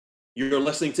You're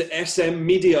listening to SM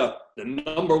Media, the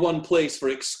number one place for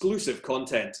exclusive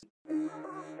content.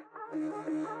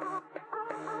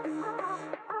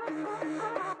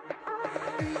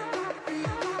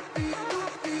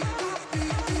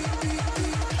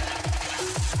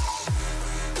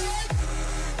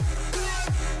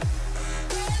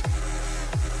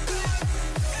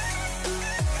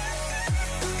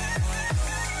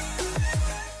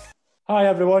 Hi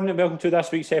everyone and welcome to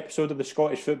this week's episode of the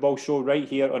Scottish Football Show right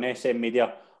here on SM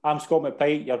Media. I'm Scott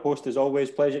McPike, your host as always.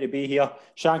 Pleasure to be here.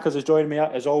 Shankers is joining me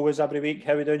as always every week.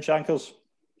 How are we doing, Shankers?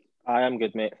 I am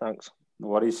good, mate. Thanks. No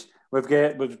worries. We've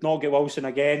not got Wilson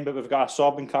again, but we've got a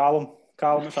sob and Callum.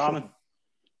 Callum, what's happening?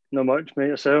 Not much, mate.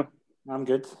 Yourself? I'm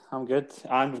good.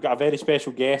 And we've got a very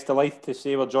special guest. Delighted to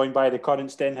say we're joined by the current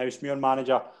Stenhousemuir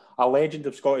manager, a legend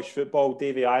of Scottish football,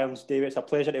 Davy Irons. Davy, it's a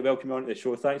pleasure to welcome you onto the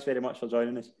show. Thanks very much for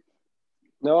joining us.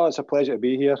 No, it's a pleasure to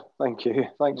be here. Thank you.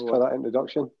 Thanks for that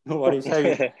introduction. No worries. How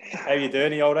you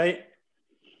doing? Are you all right?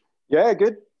 Yeah,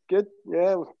 good.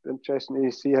 Yeah, interesting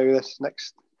to see how this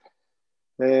next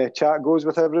chat goes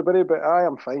with everybody, but I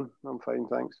am fine. I'm fine,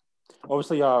 thanks.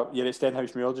 Obviously, you're at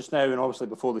Stenhousemuir just now, and obviously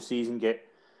before the season get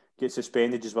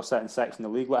suspended, as we're sitting sixth in the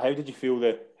league. Like, how did you feel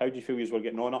you were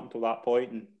getting on up until that point,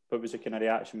 and what was the kind of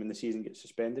reaction when the season gets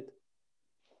suspended?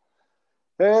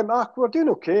 We're doing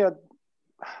okay.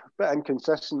 A bit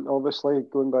inconsistent, obviously,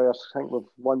 going by us. I think we've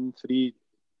won 3,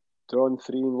 drawn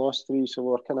 3 and lost 3, so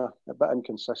we're kind of a bit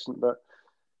inconsistent, but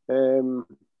we're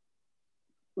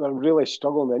really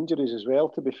struggling with injuries as well,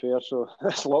 to be fair. So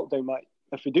this lockdown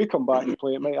if we do come back and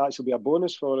play, it might actually be a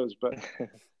bonus for us, but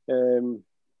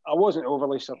I wasn't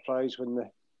overly surprised when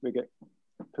we get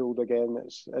pulled again.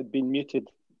 It'd been muted,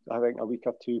 I think, a week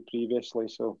or 2 previously,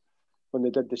 so when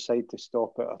they did decide to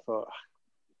stop it, I thought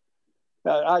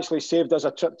that actually saved us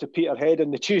a trip to Peterhead on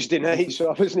the Tuesday night,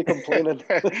 so I wasn't complaining.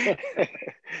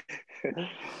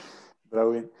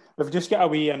 Brilliant. We've just got a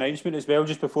wee announcement as well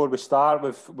just before we start.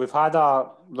 We've had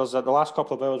the last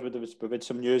couple of hours we've had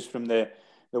some news from the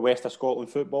West of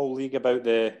Scotland Football League about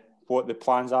what the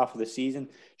plans are for the season.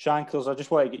 Shankers, I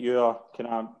just want to get your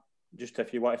just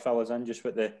if you want to fill us in just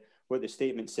what the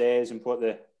statement says and what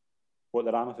the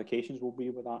ramifications will be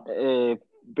with that.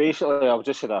 Basically, I'll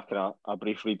just say a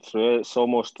brief read through it. It's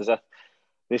almost as if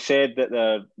they said that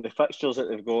the fixtures that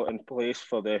they've got in place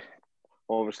for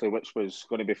obviously which was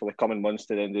going to be for the coming months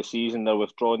to the end of the season, they're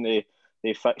withdrawing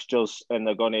the fixtures and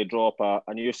they're going to draw up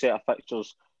a new set of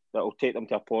fixtures that will take them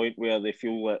to a point where they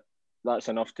feel that that's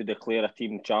enough to declare a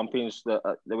team champions.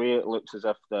 The way it looks as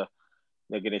if they're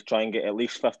going to try and get at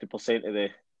least 50%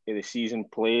 of the season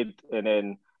played, and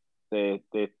then the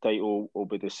title will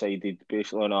be decided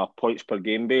basically on a points per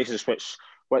game basis, which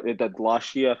what they did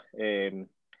last year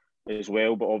as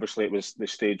well. But obviously,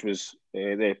 the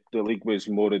league was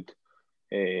moored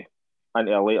into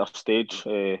a later stage.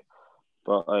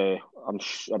 But I'm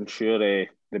sure the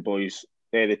boys,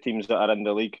 the teams that are in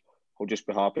the league, will just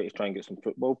be happy to try and get some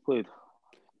football played.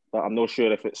 But I'm not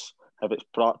sure if it's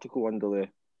practical under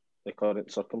the current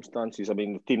circumstances. I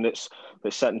mean, the team that's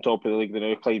sitting top of the league, the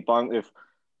now Clydebank,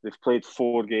 they've played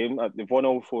 4 games. They've won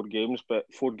all 4 games, but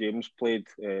 4 games played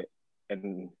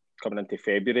coming into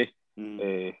February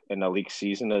in the league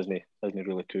season isn't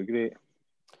really too great.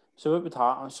 So what would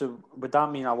happen? So would that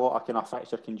mean a lot of kind of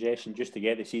fixture congestion just to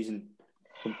get the season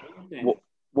completed?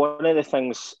 One of the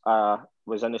things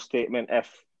was in the statement,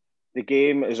 if the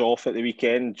game is off at the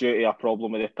weekend due to a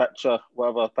problem with the pitch or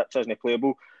whatever, the pitch isn't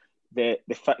playable, the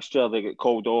fixture they get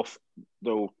called off,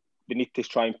 they need to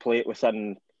try and play it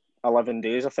within 11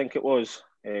 days, I think it was,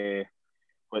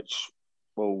 which,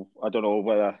 well, I don't know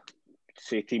whether,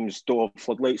 say, teams don't have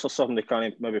floodlights or something, they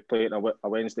can't maybe play it on a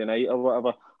Wednesday night or whatever.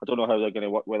 I don't know how they're going to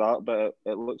work with that, but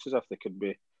it looks as if there could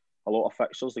be a lot of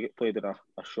fixtures that get played in a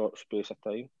short space of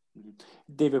time.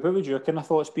 David, what would your kind of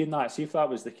thoughts be in that? See if that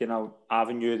was the kind of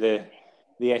avenue the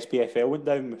SPFL went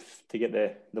down to get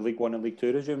the League 1 and League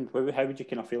 2 resumed. How would you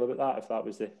kind of feel about that if that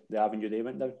was the avenue they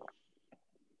went down?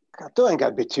 I don't think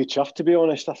I'd be too chuffed, to be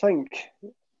honest. I think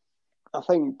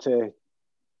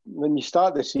when you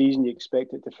start the season, you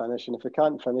expect it to finish, and if you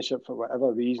can't finish it for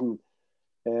whatever reason,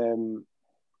 and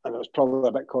it was probably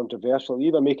a bit controversial,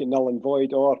 either make it null and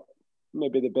void, or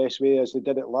maybe the best way, as they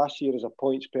did it last year, is a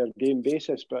points per game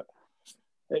basis. But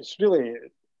it's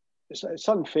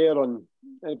unfair on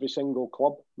every single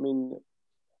club. I mean,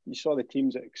 you saw the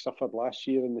teams that suffered last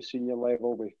year in the senior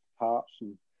level with Hearts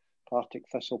and Partick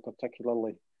Thistle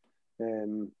particularly,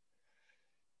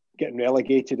 getting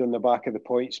relegated on the back of the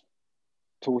points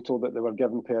total that they were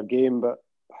given per game. But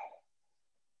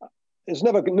it's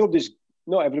not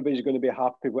everybody's going to be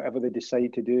happy whatever they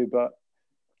decide to do. But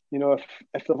you know,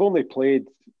 if they've only played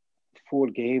 4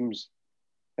 games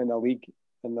in a league,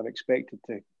 and they're expected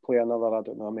to play another, I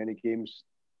don't know how many games,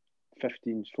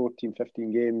 15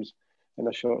 games in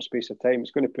a short space of time.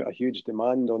 It's going to put a huge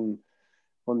demand on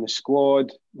the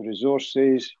squad, the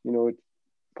resources,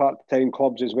 part-time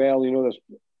clubs as well. There's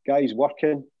guys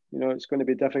working. It's going to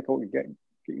be difficult to getting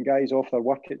guys off their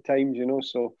work at times.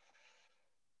 So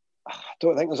I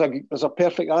don't think there's a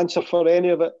perfect answer for any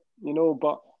of it.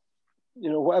 But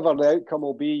whatever the outcome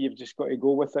will be, you've just got to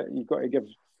go with it. You've got to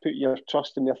put your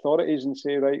trust in the authorities and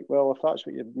say, right, well, if that's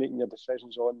what you're making your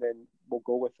decisions on, then we'll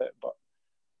go with it. But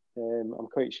I'm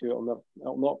quite sure it'll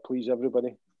not please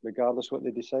everybody, regardless what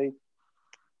they decide.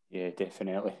 Yeah,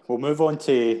 definitely. We'll move on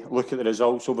to look at the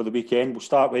results over the weekend. We'll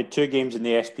start with 2 games in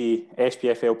the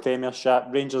SPFL Premiership.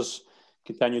 Rangers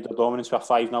continued their dominance with a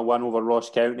 5-0 win over Ross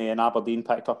County, and Aberdeen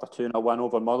picked up a 2-0 win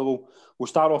over Motherwell. We'll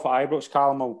start off at Ibrox.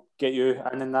 Callum, I'll get you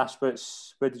in this.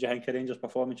 What did you think of Rangers'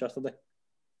 performance yesterday?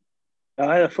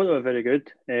 I thought they were very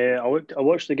good. I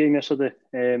watched the game yesterday.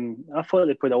 I thought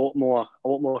they played a lot more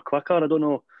quicker. I don't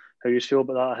know how you feel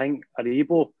about that. I think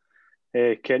Aribo,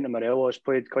 Kent and Morelos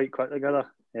played quite quick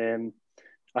together.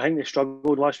 I think they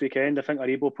struggled last weekend. I think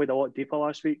Aribo played a lot deeper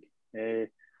last week.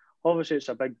 Obviously, it's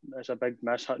a big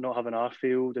miss not having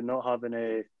Arfield and not having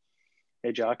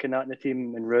a Jack and that in the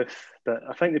team and Ruth. But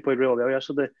I think they played really well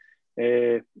yesterday.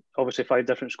 Obviously, 5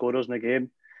 different scorers in the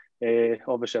game.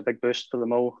 Obviously, a big boost for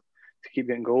them all to keep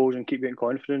getting goals and keep getting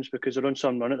confidence because they're on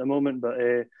some run at the moment. But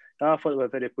I thought they were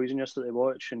very pleasing yesterday to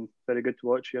watch and very good to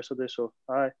watch yesterday. So,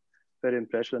 very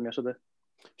impressed with them yesterday.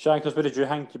 Shankers, what did you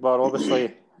think? You were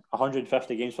obviously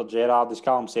 150 games for Gerrard, as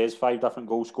Callum says, 5 different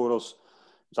goal scorers.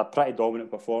 It was a pretty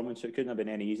dominant performance. It couldn't have been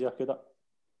any easier, could it?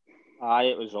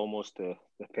 It was almost the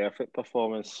perfect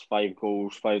performance. 5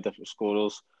 goals, 5 different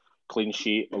scorers, clean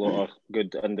sheet, a lot of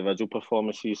good individual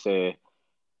performances.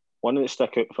 One that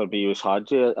stuck out for me was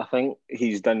Hadji. I think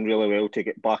he's done really well to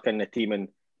get back in the team and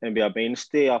be a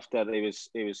mainstay after he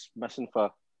was missing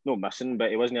but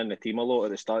he wasn't in the team a lot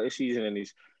at the start of the season, and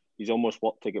he's almost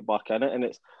worked to get back in it.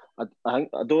 And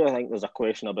I don't think there's a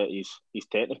question about his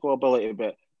technical ability,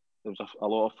 but there was a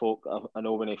lot of folk. I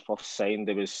know when he first signed,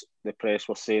 the press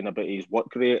were saying about his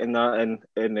work rate and that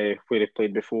in where he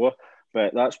played before.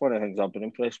 But that's one of the things I've been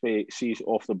impressed with. He sees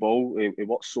off the ball. He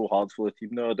works so hard for the team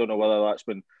now. I don't know whether that's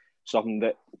been something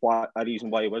a reason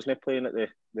why he wasn't playing at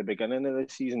the beginning of the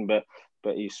season, but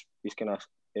he's going to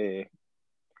be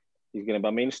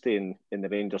a mainstay in the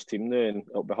Rangers team now, and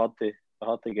it'll be hard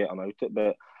to get him out it.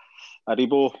 But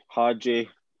Aribo, Hadji,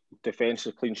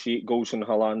 defensive clean sheet, goals in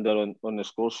Hollander on the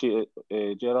score sheet.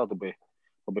 Gerrard will be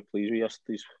pleased with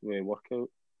yesterday's workout.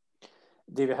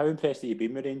 David, how impressed have you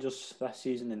been with Rangers this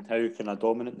season, and how kind of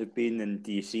dominant they've been? And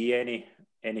do you see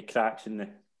any cracks in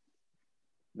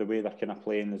the way they're kind of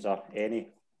playing? Is there any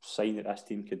sign that this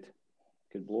team could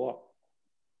blow up?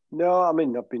 No, I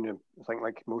mean, I think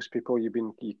like most people, you've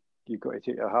got to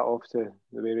take your hat off to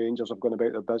the way Rangers have gone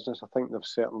about their business. I think they've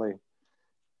certainly,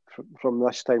 from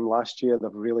this time last year, they've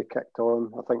really kicked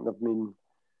on. I think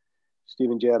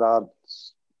Steven Gerrard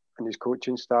and his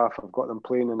coaching staff have got them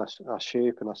playing in a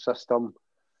shape and a system.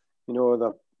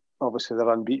 They're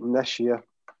unbeaten this year.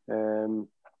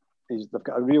 They've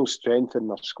got a real strength in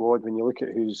their squad. When you look at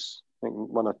I think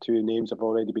 1 or 2 names have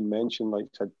already been mentioned, like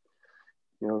I said,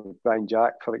 Brian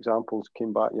Jack, for example,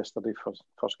 came back yesterday for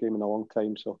first game in a long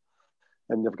time. So,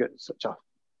 and they've got such a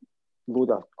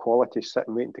load of quality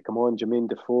sitting waiting to come on, Jermaine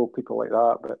Defoe, people like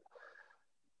that. But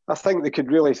I think they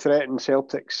could really threaten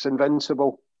Celtic's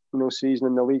invincible, season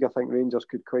in the league. I think Rangers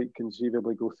could quite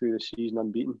conceivably go through the season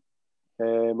unbeaten.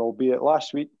 Albeit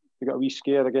last week they got a wee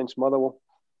scare against Motherwell.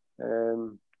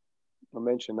 I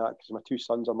mention that because my 2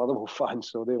 sons are Motherwell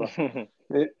fans, so they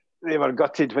were they were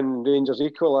gutted when Rangers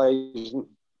equalised.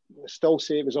 Still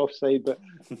say it was offside,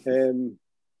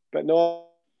 but no,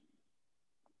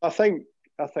 I think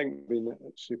been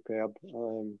superb.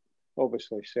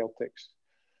 Obviously, Celtic's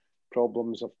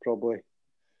problems have probably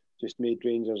just made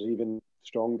Rangers even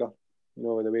stronger. The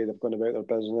way they've gone about their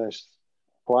business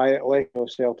quietly.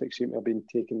 Celtic seem to have been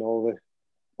taking all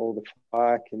the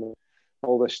flack and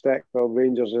all the stick. Well,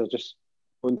 Rangers are just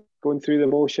going through the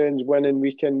motions, winning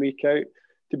week in, week out.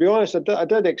 To be honest, I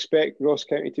did expect Ross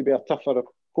County to be a tougher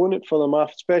opponent for them,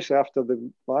 especially after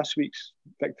the last week's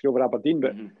victory over Aberdeen.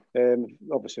 But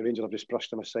obviously, Rangers have just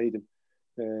brushed them aside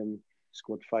and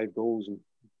scored 5 goals, and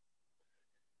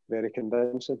very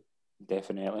convincing.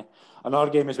 Definitely. Another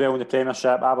game as well in the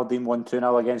Premiership. Aberdeen won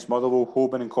 2-0 against Motherwell.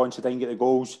 Hoban and Considine get the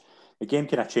goals. The game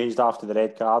kind of changed after the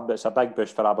red card, but it's a big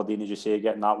boost for Aberdeen, as you say,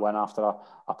 getting that win after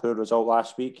a poor result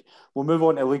last week. We'll move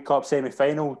on to the League Cup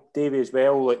semi-final. Davey, as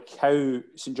well, like how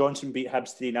St Johnstone beat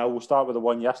Hibs 3-0. We'll start with the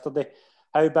one yesterday.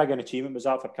 How big an achievement was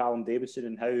that for Callum Davidson,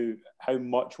 and how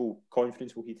much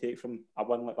confidence will he take from a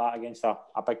win like that against a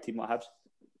big team like Hibs?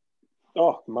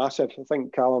 Oh, massive. I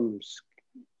think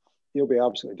he'll be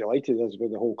absolutely delighted, as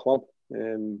with the whole club.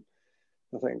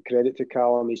 I think credit to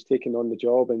Callum, he's taken on the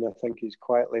job, and I think he's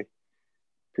quietly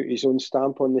put his own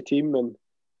stamp on the team. And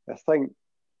I think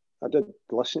I did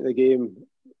listen to the game.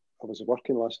 I was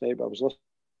working last night, but I was listening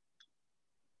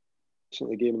to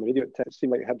the game on the radio. It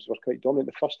seemed like Hibs were quite dominant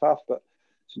in the first half, but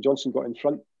St Johnstone got in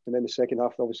front, and then the second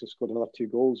half they obviously scored another 2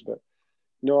 goals. But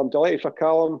no, I'm delighted for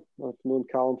Callum. I've known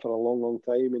Callum for a long, long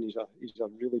time, and he's a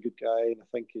really good guy. And I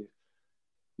think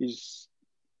he's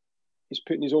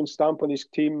putting his own stamp on his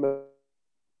team.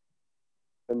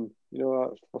 And I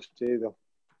must say that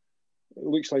it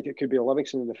looks like it could be a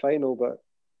Livingston in the final, but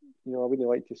I wouldn't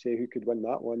like to say who could win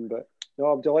that one. But no,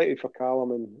 I'm delighted for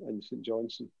Callum and St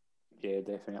Johnstone. Yeah,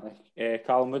 definitely.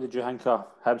 Callum, what did you think of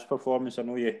Hibs' performance? I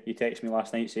know you texted me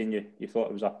last night saying you thought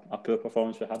it was a poor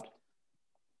performance for Hibs.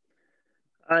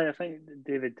 I think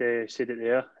David said it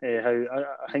there.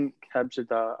 How I think Hibs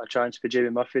had a chance for Jamie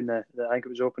Murphy in I think it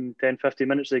was open 10-15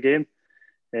 minutes of the game.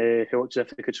 He looked as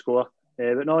if they could score.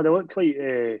 But no, they looked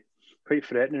quite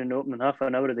threatening in the opening half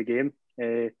an hour of the game.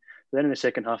 Then in the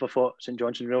second half, I thought St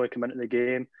Johnstone really came into the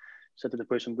game, started to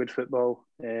play some good football.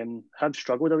 Hibs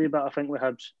struggled a wee bit, I think, with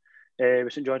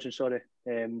St Johnstone. Sorry,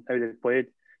 how they played.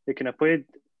 They kind of played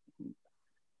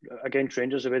against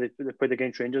Rangers the way they played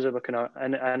against Rangers. They were kind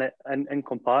of in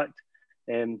compact.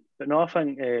 But no, I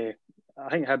think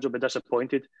Hibs will be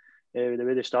disappointed with the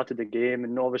way they started the game,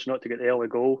 and obviously not to get the early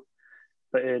goal.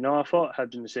 But no, I thought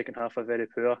Hibs in the second half were very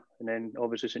poor, and then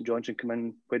obviously St Johnstone came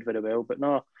in, played very well. But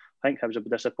no, I think Hibs will be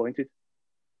disappointed.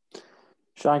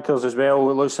 Shankers as well.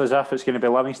 It looks as if it's going to be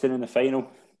Livingston in the final.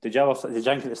 Did you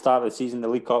think at the start of the season the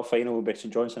League Cup final would be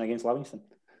St Johnstone against Livingston?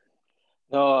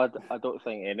 No, I don't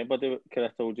think anybody could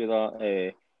have told you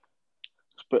that.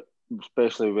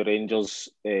 Especially with Rangers,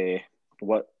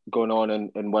 what going on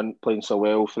and playing so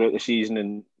well throughout the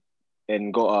season,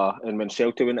 and when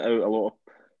Celtic went out, a lot of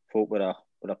folk would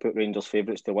have put Rangers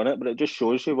favourites to win it. But it just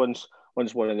shows you once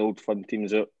one of the old firm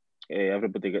teams out,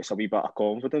 everybody gets a wee bit of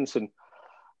confidence. And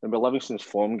with Livingston's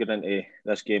form getting into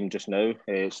this game just now,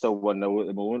 it's still 1-0 at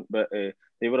the moment, but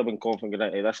they would have been confident getting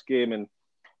into this game. And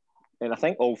I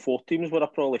think all 4 teams would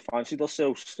have probably fancied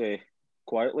themselves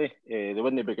quietly. They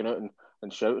wouldn't be going out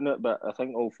and shouting it, but I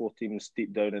think all 4 teams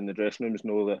deep down in the dressing rooms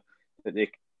know that this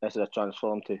is a chance for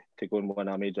them to go and win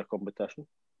a major competition.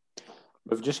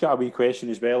 We've just got a wee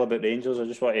question as well about Rangers. I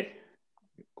just want to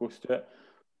go through it.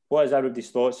 What is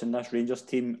everybody's thoughts on this Rangers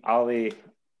team?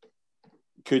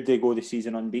 Could they go the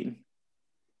season unbeaten?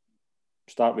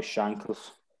 Start with Shankers.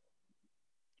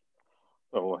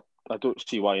 Well, I don't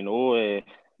see why no.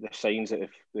 The signs that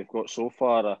they've got so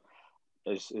far,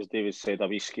 as David said, a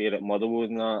wee scare at Motherwell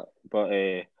and that,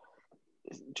 but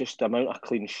just the amount of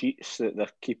clean sheets that they're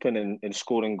keeping and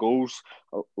scoring goals.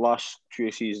 Last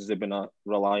few seasons they've been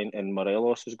relying on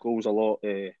Morelos' goals a lot,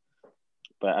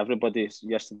 but everybody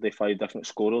yesterday 5 different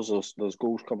scorers. There's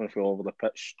goals coming from all over the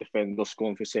pitch. Defenders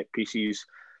scoring for set pieces.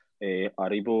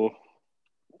 Aribo,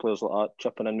 players like that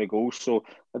chipping in with goals. So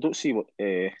I don't see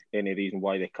any reason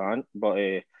why they can't. But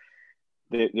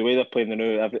the way they're playing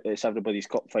now, it's everybody's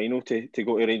cup final to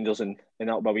go to Rangers, and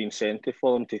that'll be a wee incentive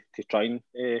for them to try and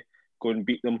go and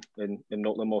beat them and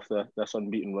knock them off this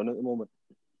unbeaten run at the moment.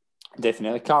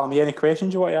 Definitely. Callum, any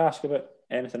questions you want to ask about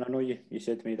anything? I know you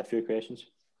said to me a few questions.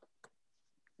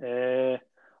 I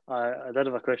did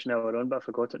have a question earlier on, but I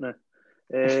forgot it now.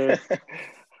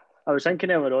 I was thinking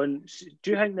earlier on,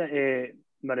 do you think that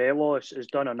Morelos has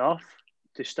done enough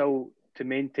to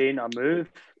maintain a move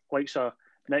like so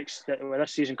this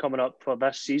season coming up for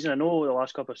this season? I know the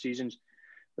last couple of seasons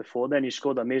before then he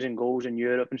scored amazing goals in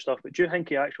Europe and stuff, but do you think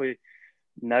he actually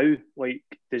now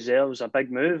deserves a big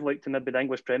move, like to maybe the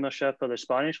English Premiership or the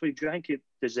Spanish League? Do you think he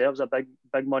deserves a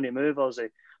big money move, or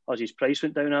has his price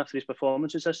went down after his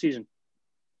performances this season?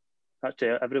 That's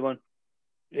to everyone.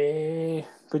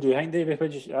 What do you think, David?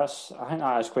 I think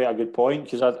that is quite a good point,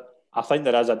 because I think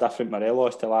there is a different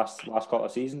Morelos to last couple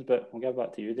of seasons, but we'll give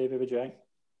that to you, David. What do you think?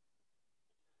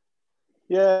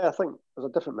 Yeah, I think there's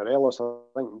a different Morelos.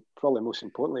 I think probably most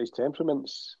importantly his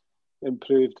temperament's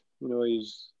improved. He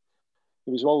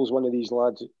was always one of these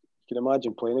lads you can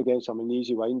imagine playing against him, an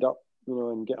easy wind up,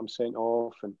 and get him sent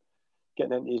off and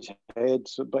getting into his head.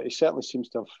 So, but he certainly seems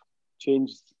to have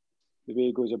changed the way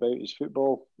he goes about his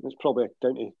football. It's probably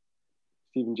down to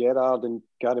Steven Gerrard and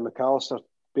Gary McAllister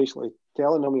basically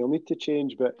telling him he'll need to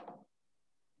change. But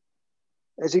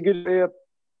is he good for a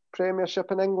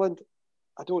Premiership in England?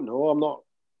 I don't know. I'm not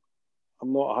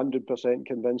 100%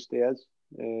 convinced he is.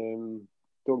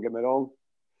 Don't get me wrong.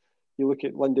 You look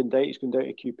at Lyndon Dykes going down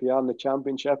to QPR in the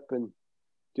Championship and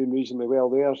doing reasonably well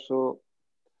there. So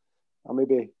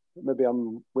maybe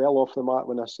I'm well off the mark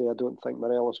when I say I don't think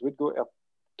Morelos would go to a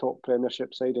top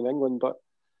Premiership side in England. But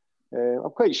I'm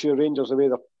quite sure Rangers, the way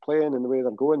they're playing and the way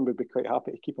they're going, would be quite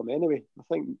happy to keep him anyway. I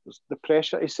think the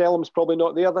pressure to sell him's probably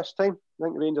not there this time. I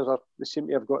think Rangers they seem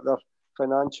to have got their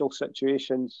financial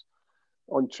situations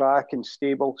on track and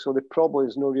stable, so there probably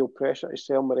is no real pressure to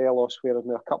sell Morelos, whereas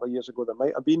a couple of years ago there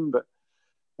might have been. But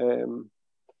no,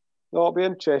 it'll be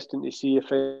interesting to see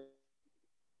if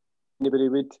anybody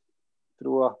would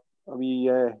throw a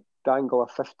wee dangle a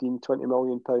 15-20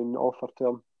 million pound offer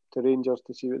to Rangers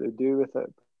to see what they do with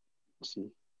it.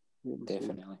 See.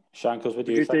 Definitely. Shankers, what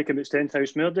do Would you you take him at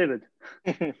Stenhouse Muir, David?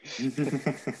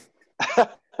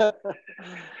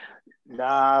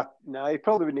 Nah, he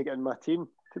probably wouldn't get in my team,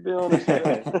 to be honest.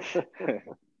 Yeah.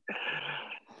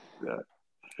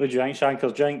 What do you think,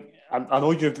 Shankers? I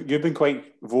know you've been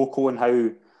quite vocal on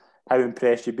how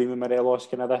impressed you've been with Morelos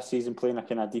kind of this season, playing a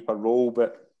kind of deeper role,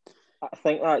 but I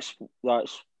think that's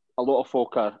a lot of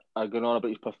folk are going on about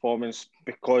his performance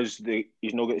because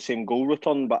he's not got the same goal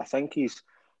return, but I think he's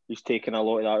taken a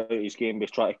lot of that out of his game by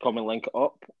trying to come and link it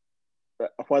up.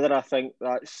 Whether I think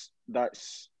that's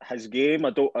his game,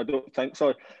 I don't think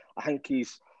so. I think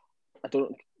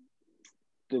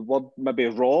the word maybe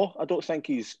raw. I don't think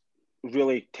he's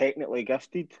really technically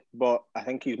gifted, but I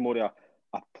think he's more a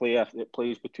player that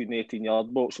plays between the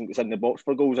 18-yard box and gets in the box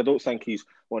for goals. I don't think he's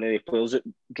one of the players that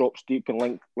drops deep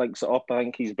and links it up. I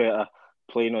think he's better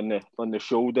playing on the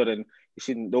shoulder. And you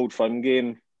seen the Old Firm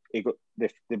game, he got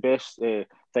the best thing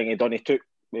he done. He took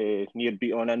near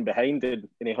beat on in behind and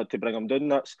he had to bring him down.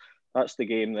 That's the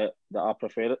game that I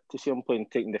prefer it to see him playing,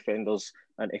 taking defenders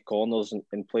into corners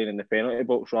and playing in the penalty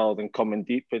box rather than coming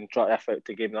deep and try to affect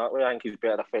the game that way. I think he's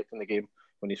better affecting the game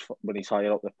when he's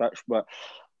higher up the pitch. But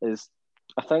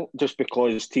I think just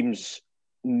because teams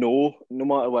know, no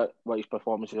matter what his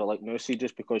performances are like now,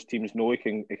 just because teams know he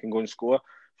can go and score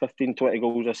 15, 20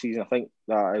 goals a season, I think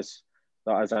that is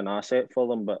an asset for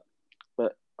them. But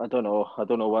I don't know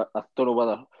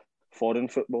whether foreign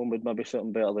football would maybe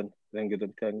something better than get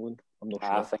him to England. I'm not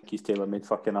sure. I think he's tailor-made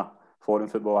for kind of foreign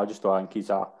football. I just don't think he's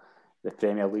the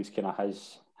Premier League's kind of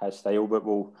his style. But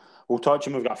we'll touch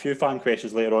on. We've got a few fan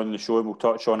questions later on in the show, and we'll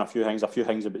touch on a few things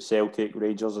about Celtic,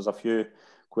 Rangers. There's a few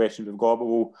questions we've got, but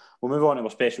we'll move on to our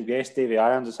special guest, Davy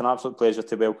Irons. It's an absolute pleasure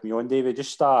to welcome you on, Davy.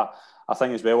 Just a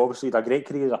thing as well. Obviously, a great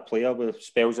career as a player with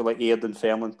spells like Ayr,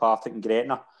 Fairland, Partick, and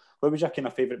Gretna. What was your kind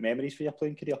of favourite memories for your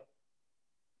playing career?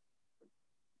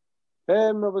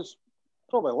 I was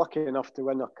probably lucky enough to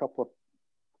win a couple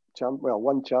of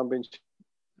one championship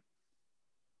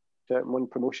and one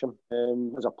promotion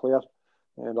as a player,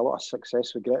 and a lot of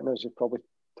success with Gretna, as you probably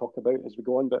talk about as we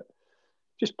go on. But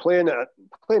just playing in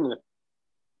the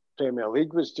Premier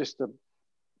League was just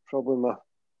probably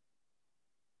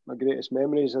my greatest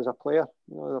memories as a player.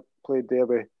 You know, I played there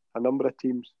with a number of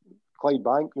teams.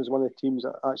 Clydebank was one of the teams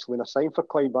that actually, when I signed for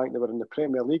Clydebank, they were in the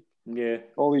Premier League. Yeah.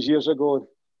 All these years ago.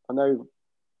 And now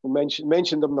we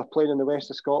mentioned them, they're playing in the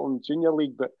West of Scotland Junior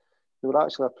League, but they were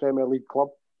actually a Premier League club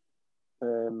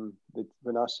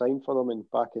when I signed for them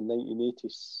back in 1980,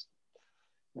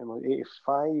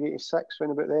 85, 86,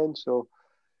 when about then. So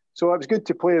it was good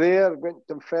to play there. Went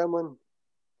to Dunfermline,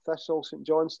 Thistle, St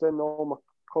Johnstone, all my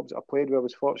clubs that I played with. I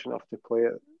was fortunate enough to play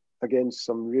against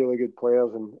some really good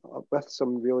players and with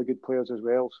some really good players as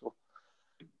well. So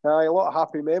a lot of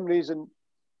happy memories. And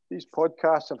these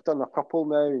podcasts, I've done a couple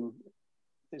now, and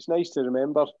it's nice to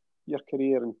remember your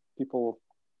career and people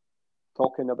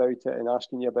talking about it and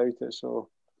asking you about it. So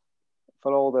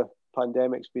for all the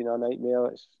pandemics being a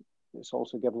nightmare, it's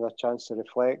also given us a chance to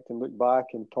reflect and look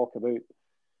back and talk about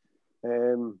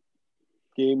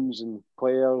games and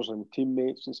players and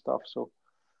teammates and stuff. So,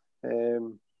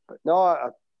 but no,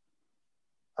 I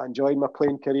enjoyed my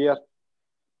playing career.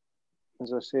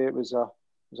 As I say, it was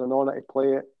an honour to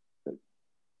play it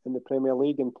in the Premier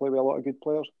League and play with a lot of good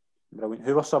players. Brilliant.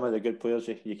 Who were some of the good players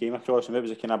you came across, and what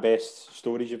was the kind of best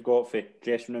stories you've got for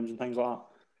dressing rooms and things like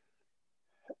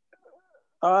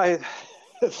that?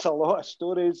 It's a lot of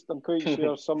stories. I'm quite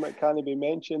sure some that can't be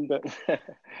mentioned, but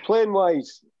playing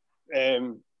wise,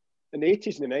 in the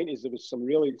 80s and the 90s, there was some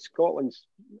really Scotland's.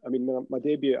 I mean, my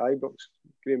debut at Ibrox,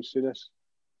 Graham Souness,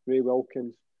 Ray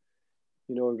Wilkins,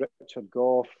 Richard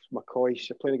Gough, McCoy.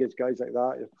 You're playing against guys like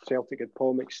that. Celtic had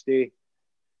Paul McStay,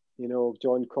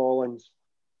 John Collins,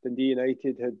 Dundee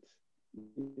United had,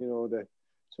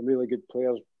 some really good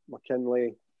players,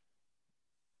 McKinley,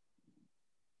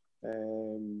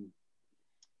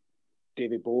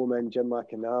 David Bowman, Jim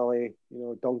McInally,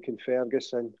 Duncan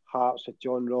Ferguson, Hearts had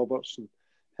John Robertson,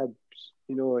 Hibs,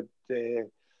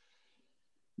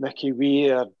 Mickey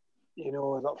Weir,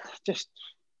 just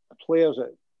players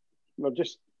that were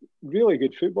just really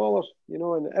good footballers,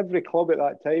 and every club at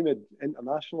that time had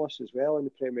internationalists as well in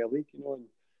the Premier League, and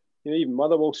even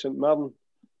Motherwell, St Mirren,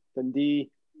 Dundee,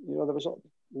 there was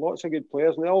lots of good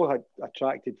players, and they all had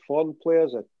attracted foreign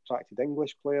players, attracted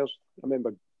English players. I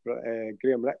remember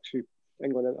Graham Ricks, who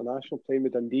England international, playing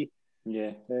with Dundee.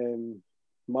 Yeah.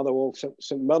 Motherwell,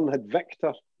 St Mirren had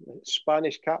Victor,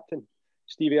 Spanish captain,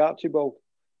 Stevie Archibald,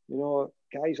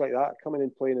 guys like that coming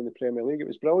and playing in the Premier League. It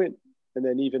was brilliant. And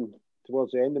then even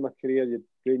towards the end of my career,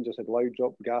 Rangers had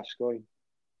Loudrop, Gascoigne,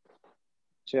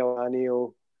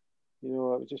 Celanio. It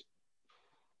was just,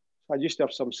 I used to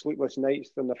have some sleepless nights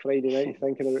on a Friday night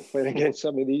thinking about playing against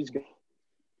some of these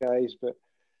guys. But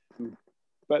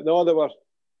no,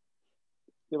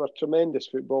 they were tremendous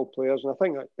football players. And I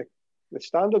think that the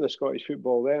standard of Scottish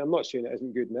football then, I'm not saying it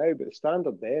isn't good now, but the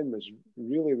standard then was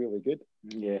really, really good.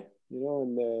 Yeah.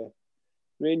 And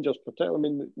Rangers,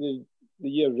 particularly, the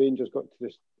year Rangers got to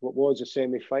what was the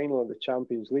semi-final of the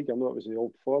Champions League. I know it was the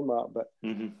old format, but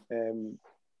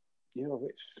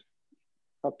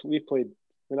we played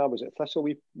when I was at Thistle.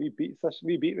 We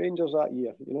beat Rangers that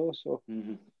year. So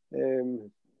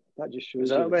that just shows. Was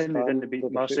that when they didn't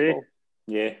beat Marseille?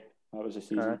 Yeah, that was the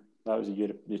season. That was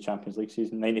the Champions League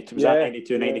season. 92 was that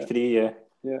 92, 93? Yeah.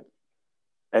 Yeah.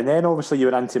 And then obviously you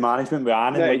were into management with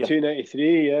Annan. 92,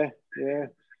 93, yeah.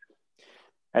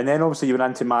 And then obviously you were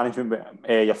into management with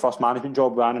your first management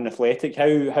job with Annan Athletic.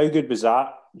 How good was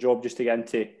that job just to get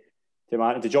into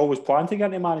management? Did you always plan to get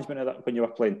into management when you were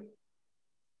playing?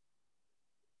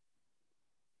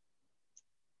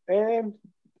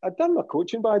 I'd done my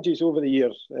coaching badges over the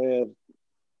years. Done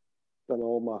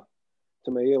all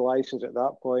to my A licence at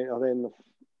that point. I then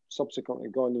subsequently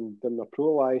gone and done my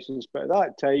pro licence. But at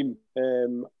that time,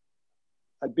 I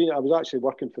was actually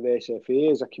working for the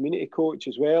SFA as a community coach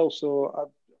as well. So I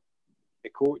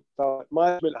coached.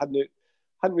 Management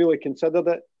hadn't really considered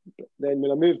it. But then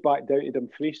when I moved back down to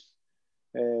Dumfries,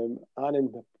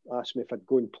 Annan asked me if I'd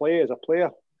go and play as a player.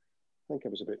 I think I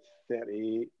was about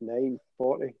 39,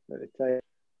 40 at the time.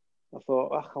 I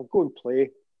thought, I'll go and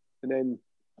play. And then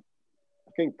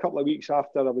I think a couple of weeks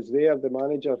after I was there, the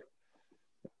manager,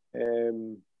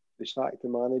 they sacked the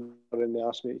manager and they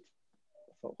asked me. I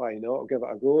thought, why not? I'll give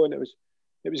it a go. And it was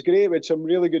great. We had some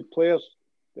really good players.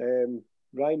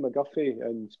 Ryan McGuffey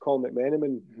and Colin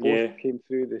McMenamin both came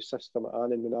through the system at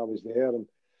Annan when I was there, and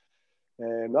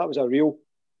that was a real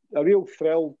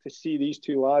thrill to see these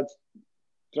two lads,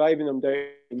 driving them down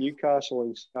to Newcastle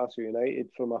and Newcastle United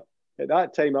at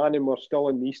that time Annan were still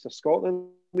in the East of Scotland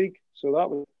League, so that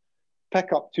was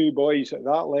pick up two boys at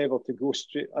that level to go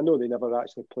straight. I know they never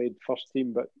actually played first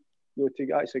team, but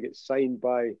to actually get signed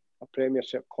by a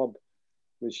Premiership club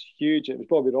was huge. It was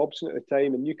Bobby Robson at the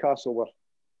time, and Newcastle were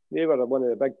one of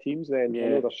the big teams then. I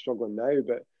know they're struggling now,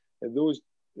 but at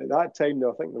that time,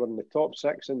 I think they were in the top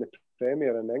 6 in the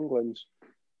Premier in England.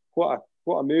 What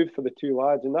a move for the two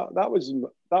lads, and that was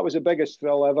the biggest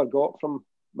thrill I ever got from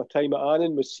my time at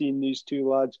Annan, was seeing these two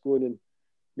lads going and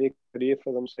make a career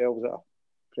for themselves at a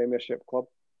Premiership club.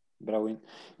 Brilliant.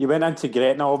 You went into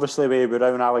Gretna, obviously, with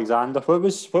Rowan Alexander. What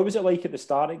was it like at the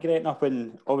start at Gretna?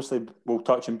 When obviously we'll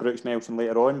touch on Brooks Melson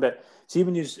later on, but see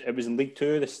when it was in League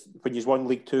Two, when you won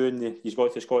League Two and you got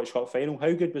to the Scottish Cup final,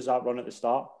 how good was that run at the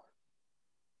start?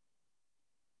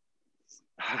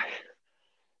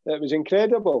 It was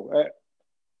incredible.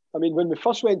 I mean, when we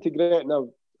first went to Gretna,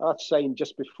 I signed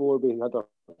just before we had our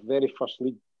very first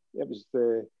league. It was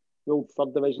the old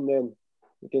third division then,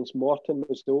 against Morton.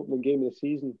 Was the opening game of the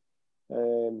season.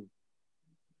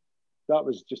 That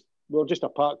was we were just a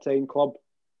part-time club,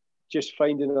 just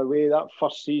finding our way. That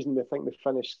first season, I think we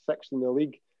finished 6th in the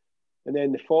league, and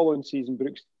then the following season,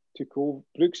 Brooks took over.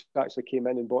 Brooks actually came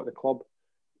in and bought the club,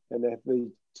 and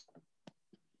the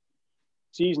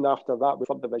season after that, we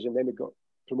third division. Then we got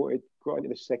promoted, got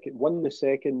into won the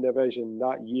second division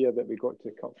that year that we got to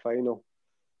the cup final.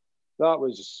 That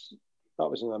was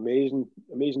an amazing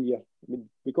year. I mean,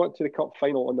 we got to the cup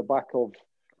final on the back of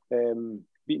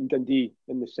beating Dundee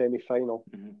in the semi-final.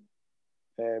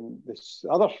 Mm-hmm. This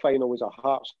other final was a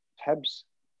Hearts Hibs.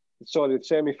 Sorry, the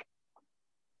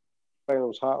semi-final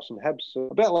was Hearts and Hibs. So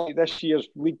a bit like this year's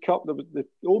League Cup, the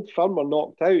Old Firm were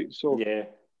knocked out. So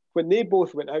when they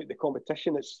both went out the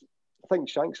competition, I think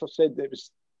Shankster said that it was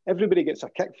everybody gets a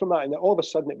kick from that, and all of a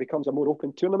sudden it becomes a more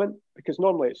open tournament, because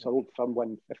normally it's an Old Firm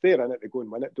win. If they're in it, they go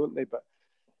and win it, don't they? But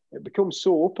it becomes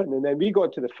so open, and then we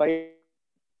got to the final,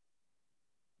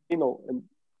 and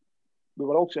we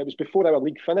were also, it was before our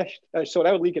league finished.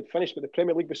 Our league had finished, but the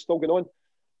Premier League was still going on.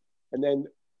 And then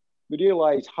we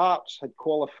realised Hearts had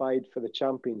qualified for the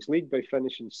Champions League by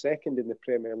finishing second in the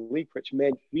Premier League, which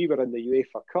meant we were in the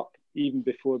UEFA Cup even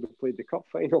before we played the cup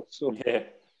final. So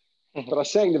for a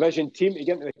second division team to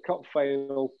get into the cup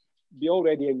final, be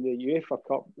already in the UEFA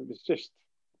Cup, it was just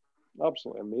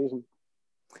absolutely amazing.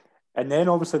 And then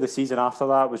obviously the season after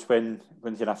that was when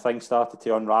kind of things started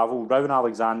to unravel. Rowan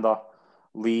Alexander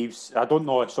leaves. I don't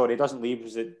know. Sorry, he doesn't leave.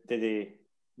 Was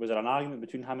there an argument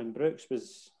between him and Brooks?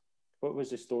 What was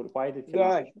the story? Why did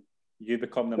you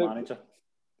become the manager?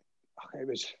 It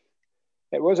was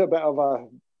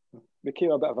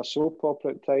became a bit of a soap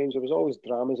opera at times. There was always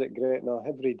dramas at Gretna.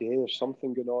 Every day there's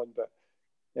something going on. But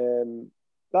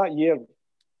that year,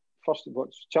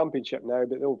 what's Championship now,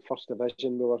 but the old First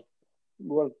Division,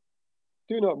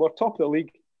 we're top of the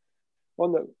league.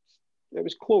 It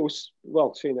was close.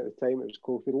 Well, saying at the time it was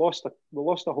close. We lost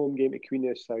a home game to Queen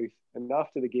of the South, and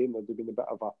after the game there'd been a bit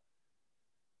of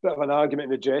an argument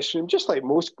in the dressing room, just like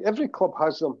every club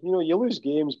has them. You know, you lose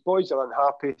games, boys are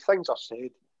unhappy, things are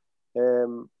said.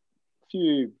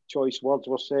 Few choice words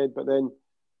were said, but then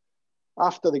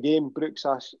after the game, Brooks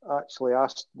actually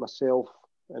asked myself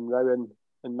and Rowan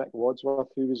and Mick Wadsworth,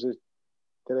 who was the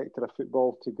director of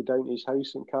football, to go down to his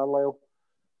house in Carlisle.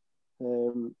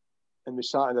 And we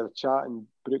sat in a chat, and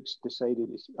Brooks decided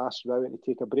to ask Rowan to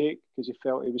take a break because he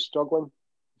felt he was struggling.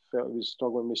 He felt he was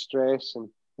struggling with stress and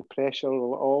the pressure of it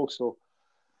all. So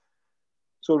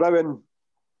Rowan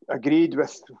agreed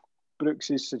with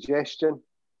Brooks's suggestion.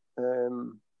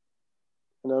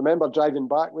 And I remember driving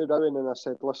back with Rowan, and I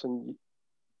said, "Listen,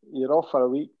 you're off for a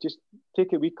week. Just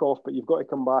take a week off, but you've got to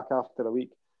come back after a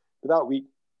week." But that week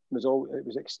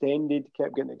was extended,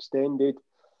 kept getting extended.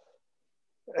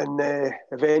 And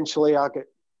eventually I got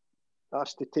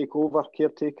asked to take over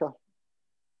caretaker.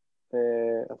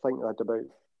 I think I had about,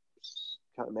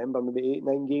 can't remember, maybe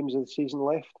 8-9 games of the season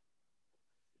left.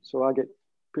 So I got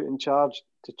put in charge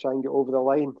to try and get over the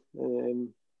line,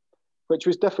 which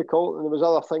was difficult. And there was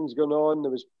other things going on.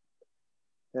 There was,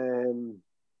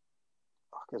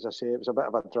 as I say, it was a bit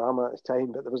of a drama at the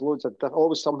time, but there was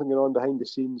always something going on behind the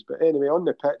scenes. But anyway, on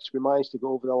the pitch, we managed to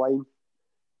go over the line,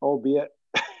 albeit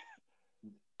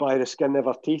by the skin of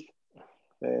our teeth.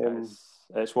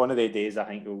 It's one of the days I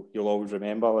think you'll always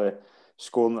remember.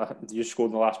 You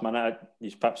scored in the last minute. You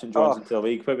pipped St John's into the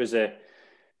league. What was the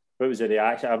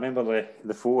reaction? I remember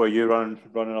the photo of you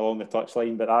running along the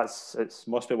touchline. But it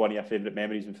must be one of your favourite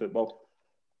memories in football.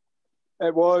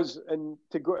 It was, and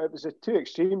it was the two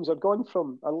extremes. I'd gone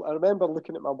from. I remember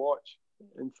looking at my watch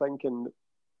and thinking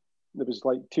there was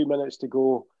like 2 minutes to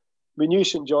go. We knew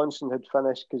St Johnstone had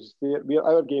finished because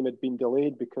our game had been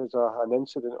delayed because of an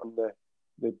incident on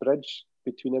the bridge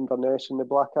between Inverness and the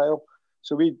Black Isle.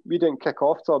 So we didn't kick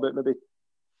off till about maybe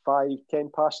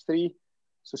 5-10 past 3.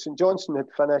 So St Johnstone had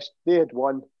finished. They had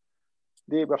won.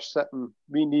 They were sitting.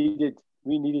 We needed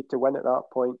to win at that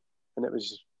point, and it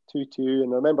was 2-2.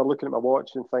 And I remember looking at my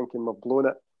watch and thinking, we've blown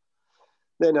it.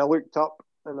 Then I looked up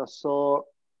and I saw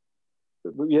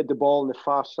we had the ball on the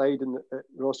far side at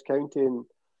Ross County,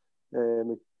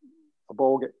 and a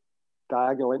ball got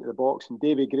diagonal into the box, and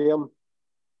Davy Graham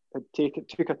had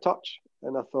took a touch,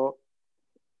 and I thought,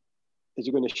 is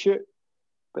he going to shoot?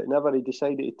 But never. He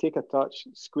decided to take a touch,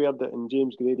 squared it, and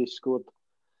James Grady scored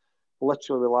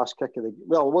literally the last kick of the game.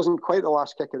 Well, it wasn't quite the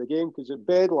last kick of the game because it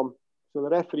Bedlam. So the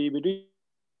referee would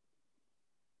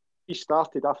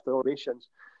restarted after orations.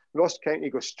 Ross County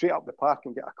goes straight up the park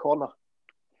and get a corner,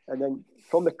 and then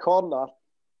from the corner,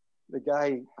 the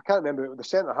guy, I can't remember it, the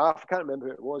centre half, I can't remember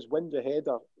who it was, wins the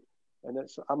header, and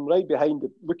I'm right behind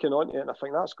it, looking onto it, and I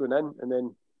think that's going in, and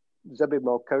then Zibby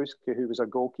Malkowski, who was a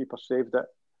goalkeeper, saved it.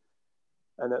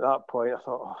 And at that point, I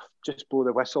thought, just blow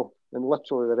the whistle. And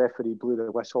literally the referee blew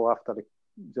the whistle after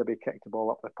Zibby kicked the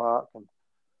ball up the park. And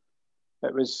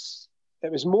it was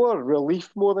more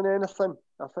relief more than anything.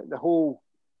 I think the whole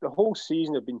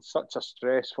season had been such a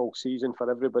stressful season for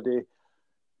everybody.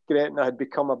 Gretna had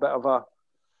become a bit of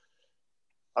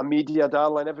a media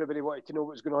darling. Everybody wanted to know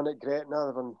what was going on at Gretna.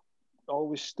 There were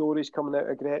always stories coming out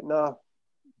of Gretna.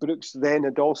 Brooks then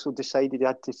had also decided he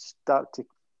had to start to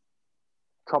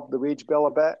curb the wage bill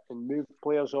a bit and move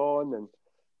players on, and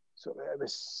so it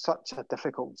was such a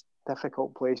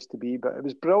difficult place to be, but it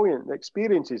was brilliant. The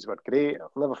experiences were great.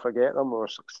 I'll never forget them. We were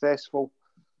successful,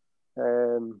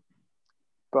 but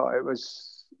it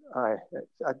was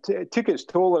it took its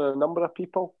toll on a number of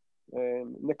people.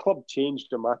 And the club changed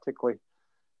dramatically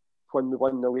when we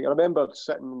won the league. I remember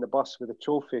sitting in the bus with a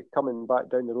trophy coming back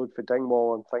down the road for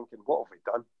Dingwall and thinking, what have we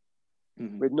done?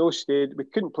 Mm-hmm. We had no stadium. We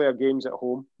couldn't play our games at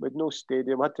home. We had no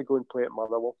stadium. We had to go and play at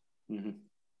Motherwell. Mm-hmm.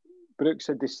 Brooks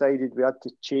had decided we had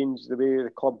to change the way the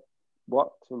club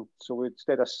worked, and so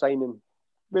instead of signing,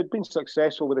 we'd been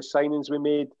successful with the signings we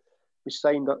made. We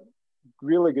signed up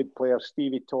really good players: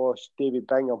 Stevie Tosh, David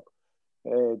Bingham,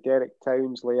 Derek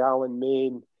Townsley, Alan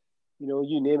Main. You know,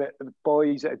 you name it, the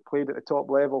boys that had played at the top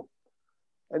level,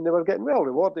 and they were getting well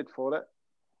rewarded for it.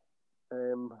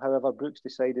 However, Brooks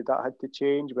decided that had to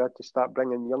change. We had to start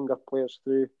bringing younger players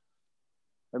through,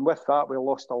 and with that, we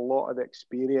lost a lot of the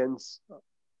experience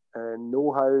and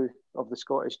know-how of the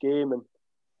Scottish game, and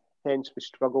hence we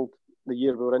struggled the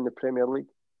year we were in the Premier League.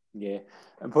 Yeah,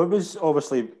 and what was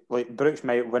obviously like Brooks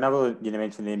Miles? Whenever you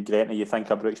mention the name Gretna, you think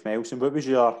of Brooks Miles. And what was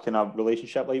your kind of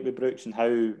relationship like with Brooks, and how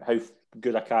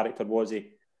good a character was he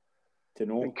to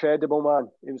know? Incredible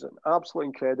man. He was an absolute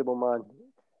incredible man.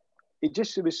 He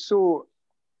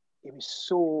was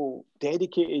so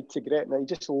dedicated to Gretna. He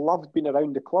just loved being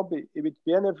around the club. He would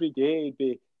be in every day.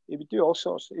 He would do all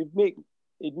sorts. He'd make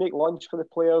lunch for the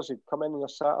players. He'd come in on a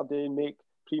Saturday and make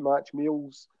pre-match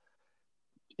meals.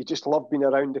 He just loved being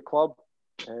around the club.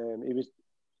 I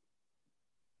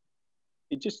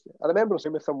remember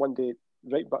sitting with him one day,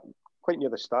 quite near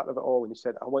the start of it all, and he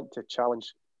said, I want to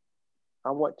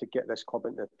get this club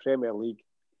into the Premier League.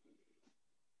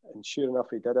 And sure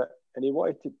enough, he did it. And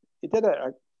he did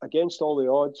it against all the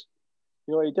odds.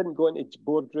 You know, he didn't go into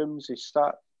boardrooms. He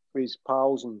sat with his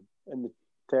pals in the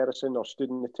terracing, or stood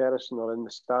in the terracing, or in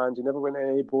the stands. He never went to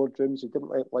any boardrooms. He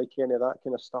didn't like any of that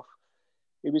kind of stuff.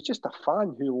 He was just a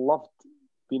fan who loved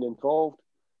being involved.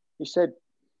 He said,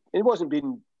 he wasn't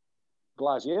being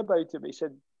blasé about it, but he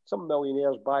said, some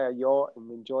millionaires buy a yacht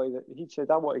and enjoy it. He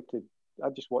said, I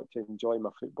just want to enjoy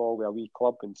my football with a wee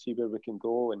club and see where we can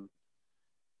go. And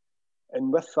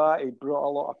with that, he brought a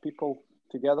lot of people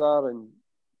together, and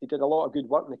he did a lot of good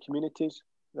work in the communities.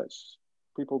 That's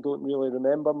people don't really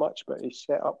remember much, but he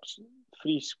set up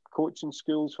free coaching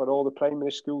schools for all the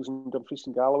primary schools in Dumfries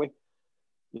and Galloway.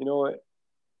 You know,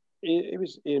 he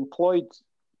employed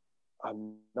a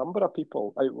number of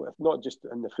people out with, not just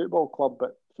in the football club,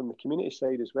 but from the community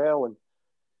side as well. And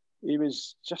he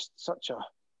was just such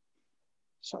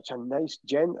a nice,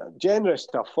 generous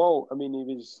to a fault. I mean,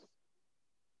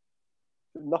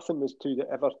 nothing was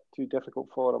ever too difficult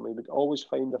for him. He would always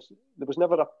find us. There was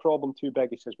never a problem too big.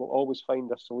 He says, we'll always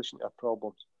find a solution to our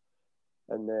problems.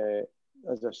 And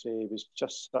as I say, he was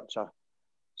just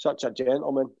such a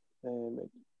gentleman.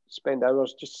 Spend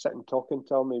hours just sitting talking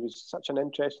to him. He was such an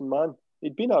interesting man.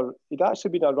 He'd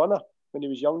actually been a runner when he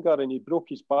was younger, and he broke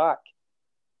his back,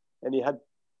 and he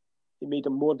made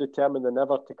him more determined than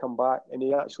ever to come back. And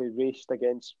he actually raced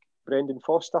against Brendan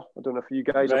Foster. I don't know if you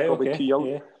guys are probably too young.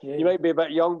 Yeah. You might be a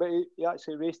bit young, but he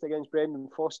actually raced against Brendan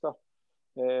Foster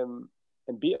and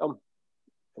beat him.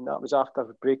 And that was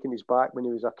after breaking his back when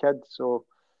he was a kid. So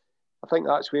I think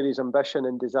that's where his ambition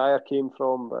and desire came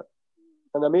from. But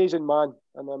an amazing man.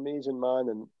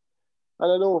 And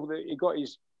I know that he got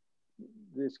his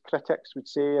critics would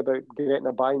say about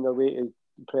Gretna buying their way to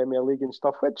the Premier League and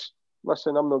stuff, which,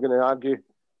 listen, I'm not going to argue.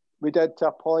 We did to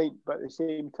a point, but at the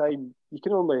same time, you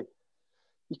can only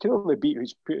beat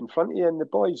who's put in front of you, and the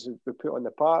boys that we put on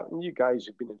the park, and you guys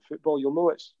who've been in football, you'll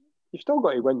know you've still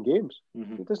got to win games.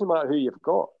 Mm-hmm. It doesn't matter who you've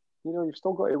got. You know, you've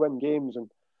still got to win games, and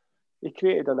he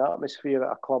created an atmosphere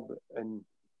at a club, and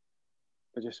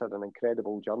we just had an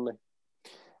incredible journey.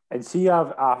 And see,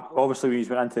 obviously when you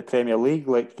went into the Premier League,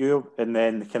 like you, and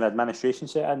then the kind of administration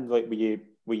set in, like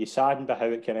were you saddened by how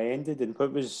it kind of ended? And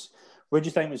what do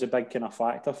you think was a big kind of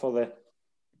factor for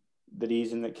the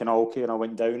reason that all kind of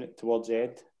went down towards the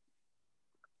end?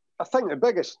 I think the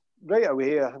biggest, right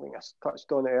away, I think I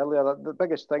touched on it earlier, the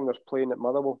biggest thing was playing at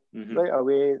Motherwell. Mm-hmm. Right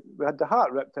away, we had the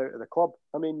heart ripped out of the club.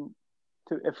 I mean,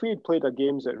 if we had played our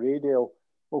games at Raydale,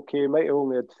 okay, might have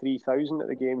only had 3,000 at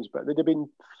the games, but they'd have been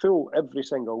full every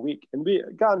single week. And we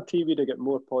guarantee we'd have got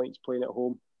more points playing at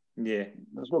home. Yeah.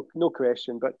 There's no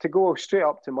question. But to go straight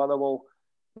up to Motherwell,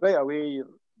 right away,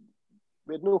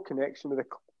 we had no connection with the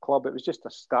club. It was just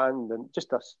a stand and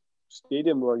just a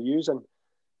stadium we were using.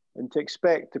 And to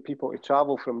expect the people to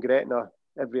travel from Gretna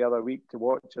every other week to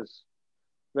watch us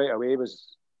right away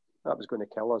that was going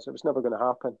to kill us. It was never going to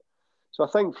happen. So I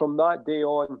think from that day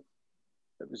on,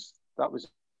 that was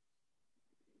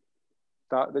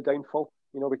the downfall.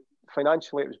 You know,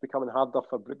 financially it was becoming harder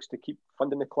for Brooks to keep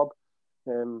funding the club.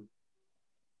 You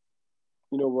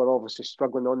know, we're obviously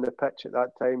struggling on the pitch at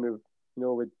that time.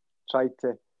 We tried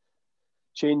to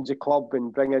change the club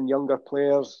and bring in younger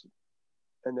players.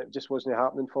 and it just wasn't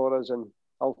happening for us. And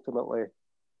ultimately,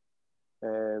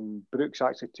 Brooks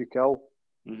actually took ill,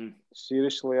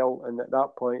 seriously ill, and at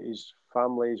that point, his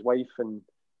family, his wife, and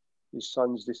his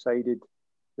sons decided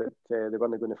that they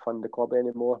weren't going to fund the club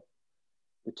anymore.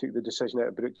 They took the decision out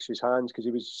of Brooks' hands because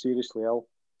he was seriously ill.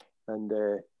 And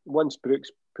once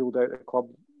Brooks pulled out of the club,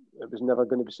 it was never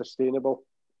going to be sustainable.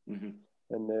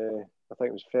 And I think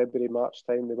it was February, March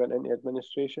time they went into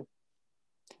administration.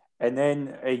 And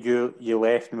then you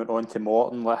left and went on to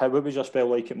Morton. What was your spell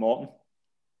like at Morton?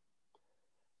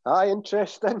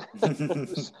 Interesting.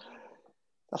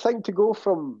 I think to go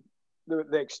from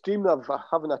the extreme of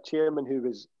having a chairman who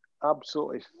was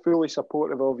absolutely fully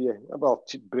supportive of you. Well,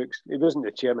 Brooks, he wasn't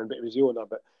the chairman, but he was the owner.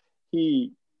 But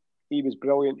he was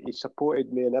brilliant. He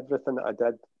supported me in everything that I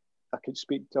did. I could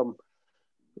speak to him.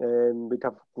 We'd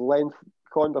have lengthy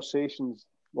conversations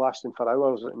lasting for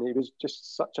hours, and he was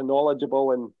just such a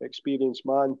knowledgeable and experienced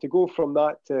man. To go from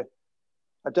that to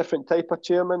a different type of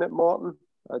chairman at Morton,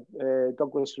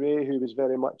 Douglas Ray, who was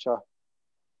very much a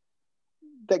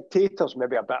dictator's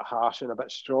maybe a bit harsh and a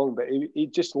bit strong, but he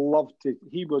just loved to.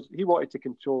 He wanted to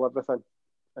control everything,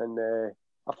 and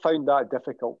I found that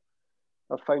difficult.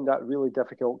 I found that really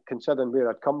difficult considering where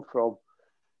I'd come from.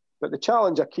 But the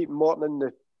challenge of keeping Morton in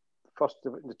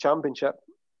the championship,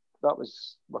 that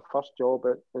was my first job.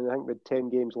 And I think we had 10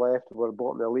 games left. We were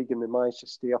bottom of the league, and we managed to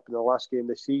stay up in the last game of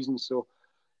the season. So,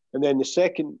 and then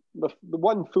the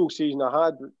one full season I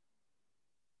had,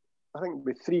 I think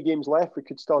with 3 games left, we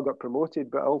could still get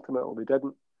promoted, but ultimately we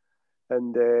didn't.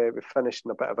 And we finished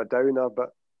in a bit of a downer.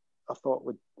 But I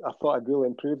thought I'd really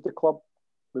improved the club.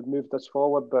 We'd moved us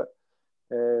forward, but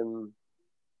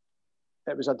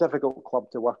it was a difficult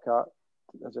club to work at.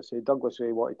 As I say, Douglas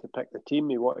Ray wanted to pick the team.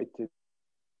 He wanted to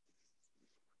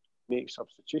make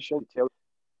substitutions, tell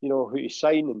who to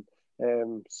sign,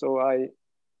 and so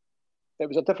it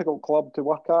was a difficult club to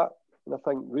work at. And I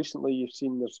think recently you've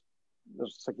seen there's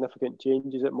significant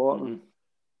changes at Morton,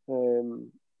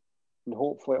 and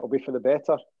hopefully it'll be for the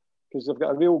better because they've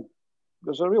got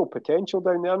there's a real potential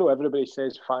down there. I know everybody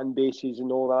says fan bases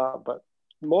and all that, but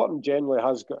Morton generally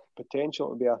has got potential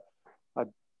to be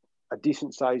a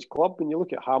decent sized club. When you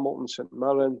look at Hamilton, St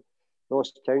Mirren,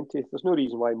 Ross County, there's no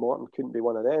reason why Morton couldn't be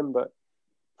one of them, but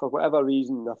for whatever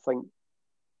reason I think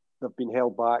they've been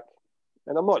held back.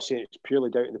 And I'm not saying it's purely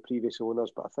down to the previous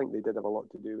owners, but I think they did have a lot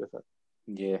to do with it.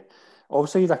 Yeah.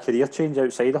 Obviously you had a career change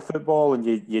outside of football, and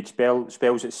you'd spells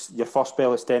at your first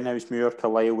spell at Stenhousemuir,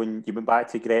 Carlisle, when you went back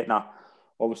to Gretna,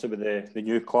 obviously with the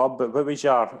new club. But what was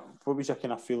your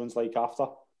kind of feelings like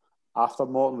after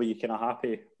Morton? Were you kind of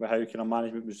happy with how kind of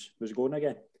management was going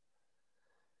again?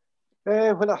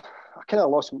 When I kind of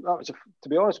lost, to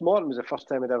be honest, Morton was the first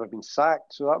time I'd ever been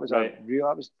sacked, so that was right.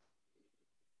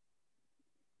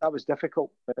 That was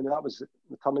difficult, and that was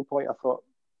the turning point. I thought,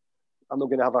 I'm not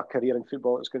going to have a career in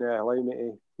football that's going to allow me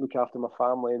to look after my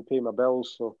family and pay my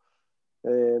bills. So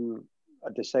I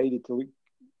decided to look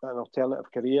at an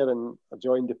alternative career, and I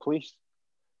joined the police.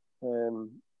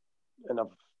 And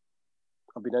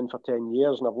I've been in for 10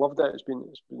 years, and I've loved it. It's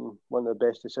been one of the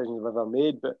best decisions I've ever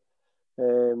made. But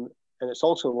and it's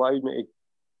also allowed me to,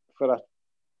 for a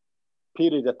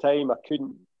period of time, I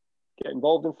couldn't get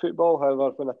involved in football.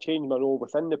 However, when I changed my role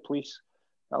within the police,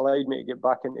 it allowed me to get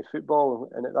back into football.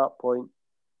 And at that point,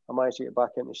 I managed to get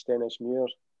back into Stenhousemuir,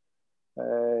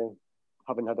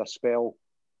 having had a spell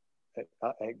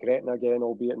at Gretna again,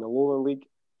 albeit in the lower league.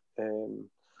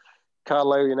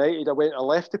 Carlisle United, I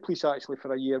left the police actually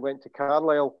for a year, went to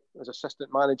Carlisle as assistant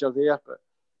manager there, but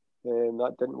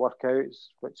that didn't work out,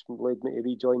 which led me to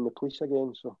rejoin the police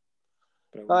again. So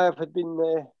I've had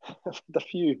a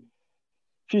few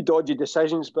dodgy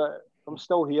decisions, but I'm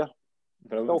still here.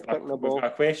 Brilliant. Still kicking the ball. We've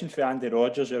got a question for Andy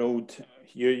Rogers,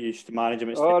 you used to manage him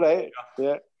at All right,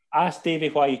 yeah. Ask Davey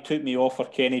why he took me off for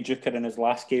Kenny Duker in his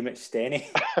last game at Steny.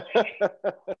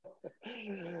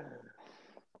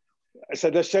 It's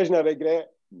a decision I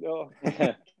regret. No.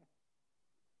 Did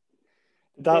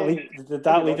that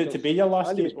lead it to be your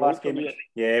last game?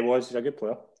 Yeah, he was. He's a good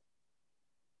player.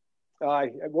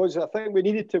 Aye, it was. I think we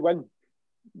needed to win.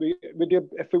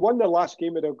 If we won the last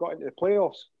game, we'd have got into the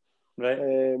playoffs. Right.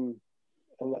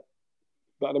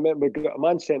 But I remember we got a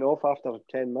man sent off after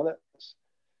 10 minutes.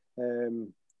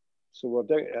 So we're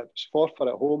down. It was Forfar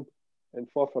at home, and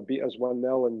Forfar beat us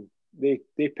 1-0, and they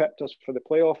pipped us for the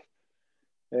playoff.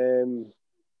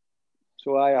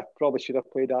 So I probably should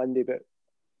have played Andy, but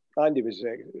Andy was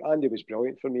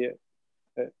brilliant for me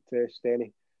at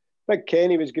Steny. Big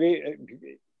Kenny was great.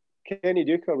 Kenny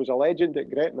Duker was a legend at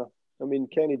Gretna. I mean,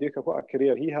 Kenny Duker, what a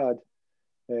career he had.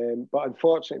 But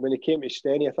unfortunately, when he came to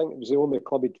Steny, I think it was the only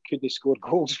club he couldn't score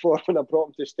goals for when I brought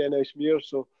him to Stenhousemuir.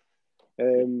 So,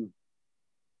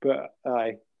 but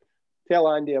aye, tell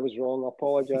Andy I was wrong. I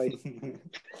apologise.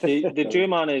 Did you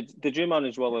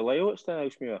manage Willie Lyle at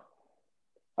Stenhousemuir?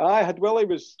 Aye, had Willie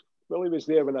was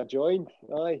there when I joined.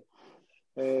 Aye,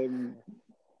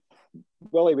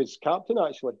 Willie was captain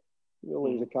actually.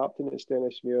 Willie was the captain at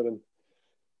Stenhousemuir, and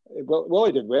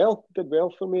Willie did well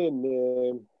for me.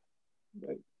 And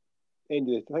I think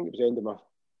it was the end of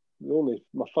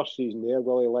my first season there.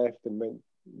 Willie left and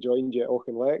joined you at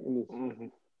Auchinleck,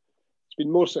 and it's been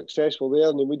more successful there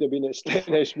than it would have been at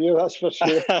Stenhousemuir, that's for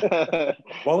sure.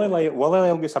 Willie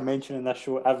Lyle gets a mention in this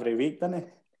show every week, doesn't he?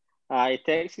 He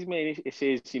texts me. He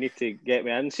says you need to get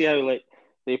me in. See how like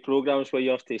the programmes where you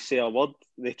have to say a word,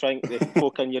 they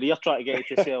poke in your ear trying to get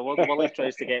you to say a word. Willie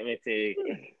tries to get me to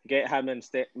get him and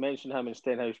mention him and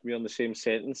Stenhousemuir in the same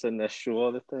sentence in this show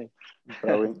all the time.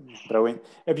 Brilliant.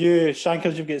 Have you,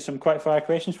 Shankers, you've got some quick fire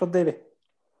questions for Davey?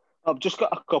 I've just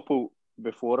got a couple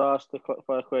before I ask the quick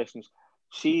fire questions.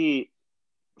 See,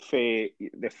 for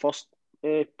the first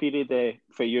period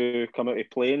for you coming out of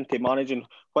playing to managing,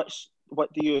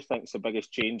 what do you think is the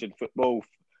biggest change in football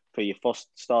for you first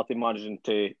started managing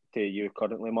to you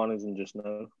currently managing just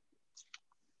now?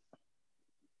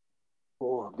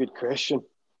 Oh, good question.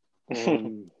 I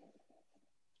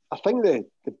think the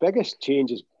biggest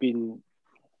change has been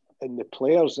in the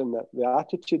players and the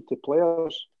attitude to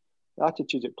players, the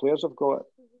attitude that players have got.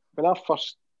 When I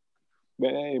first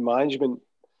went into management,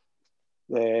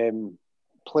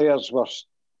 players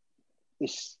they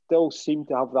still seemed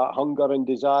to have that hunger and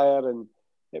desire, and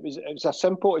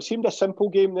it seemed a simple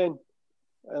game then.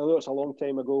 I know it's a long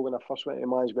time ago when I first went into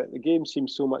management. The game seemed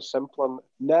so much simpler.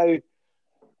 Now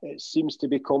it seems to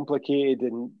be complicated,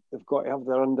 and they've got to have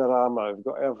their Under Armour, they've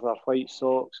got to have their white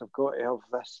socks, they've got to have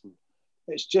this. And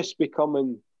it's just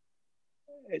becoming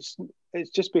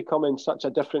such a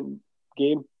different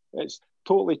game. It's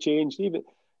totally changed.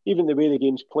 Even the way the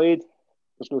game's played,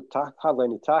 there's hardly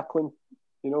any tackling.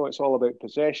 It's all about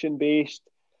possession based.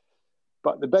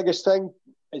 But the biggest thing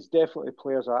is definitely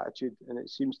players' attitude, and it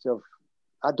seems to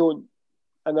have.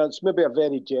 And it's maybe a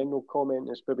very general comment.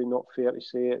 It's maybe not fair to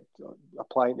say it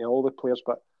applying to all the players,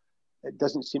 but it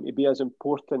doesn't seem to be as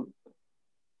important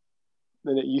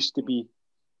than it used to be.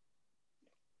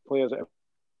 Players, it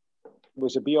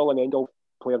was a be-all and end-all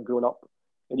player growing up,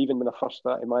 and even when I first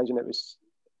started managing, it was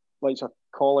like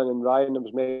Colin and Ryan that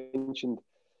was mentioned.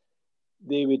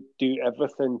 They would do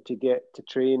everything to get to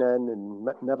training and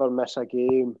never miss a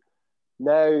game.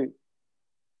 Now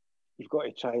you've got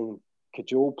to try and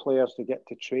cajole players to get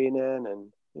to training,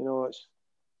 and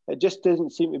it just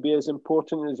doesn't seem to be as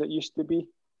important as it used to be,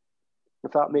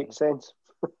 if that makes sense.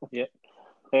 Yeah.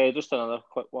 Just another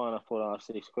quick one before I ask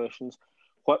these questions.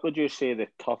 What would you say the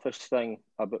toughest thing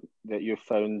that you've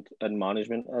found in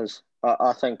management is?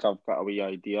 I think I've got a wee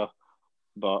idea,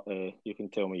 but you can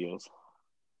tell me yours.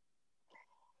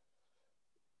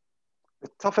 The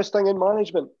toughest thing in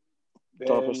management?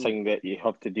 Toughest thing that you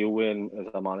have to deal with as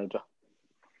a manager?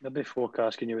 Maybe folk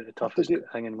asking you what the toughest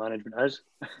thing in management is.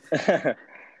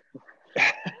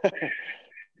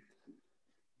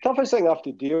 Toughest thing I have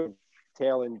to deal with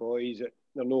telling boys that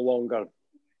they're no longer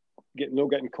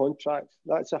getting contracts.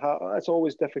 That's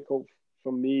always difficult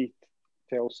for me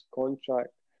to tell contract.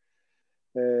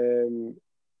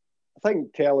 I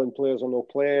think telling players are no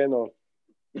playing or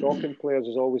dropping players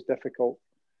is always difficult,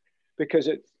 because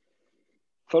it's,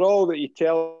 for all that you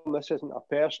tell them this isn't a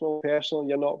personal,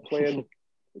 you're not playing.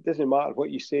 It doesn't matter what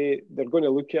you say, they're going to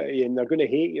look at you and they're going to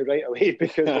hate you right away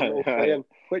because they're not playing,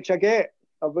 which I get.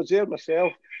 I was there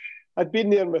myself. I'd been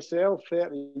there myself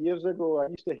 30 years ago. I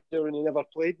used to hear when he never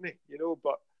played me,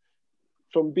 but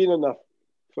from being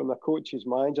from the coach's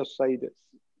manager side,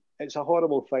 it's a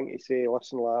horrible thing to say,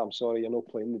 listen, lad, I'm sorry, you're not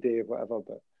playing today or whatever,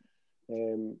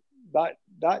 but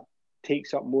that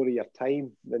takes up more of your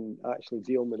time than actually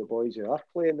dealing with the boys who are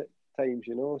playing at times,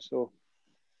 so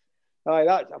I've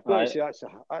got to say that's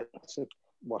the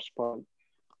worst part.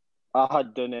 I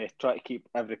had done try to keep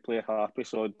every player happy,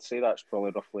 so I'd say that's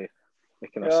probably roughly the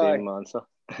kind of same answer.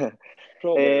 I've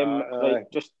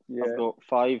got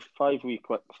five wee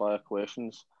quick fire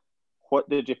questions. What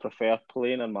did you prefer,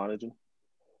 playing and managing?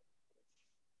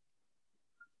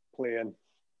 Playing,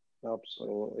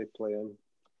 absolutely playing.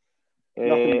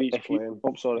 Nothing beats playing.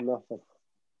 Nothing.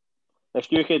 If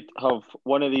you could have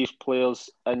one of these players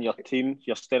in your team,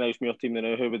 your Stenhousemuir team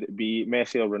now, who would it be,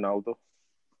 Messi or Ronaldo?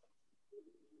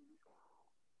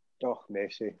 Oh,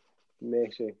 Messi.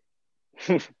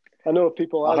 I know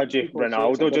people. I had you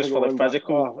Ronaldo just for the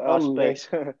physical aspect.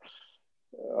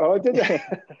 Oh, did I?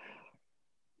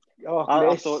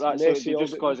 I thought that's Messi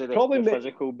just because of the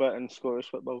physical bit in Scottish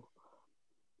football.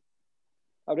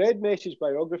 I read Messi's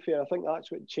biography, and I think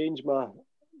that's what changed my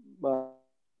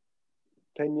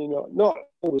opinion. Not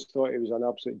always thought he was an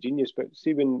absolute genius, but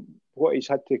see what he's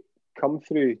had to come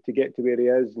through to get to where he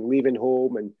is, and leaving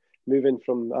home and moving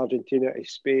from Argentina to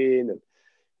Spain, and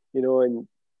and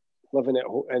living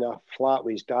in a flat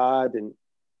with his dad, and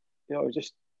it was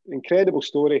just incredible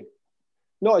story.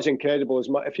 Not as incredible as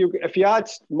if you add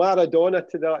Maradona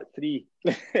to that three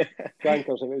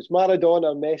rankers, if it was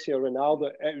Maradona, Messi, or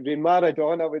Ronaldo, it would be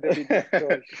Maradona would have been the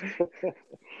choice.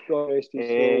 God rest his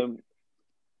soul.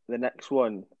 The next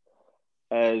one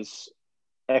is,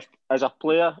 if as a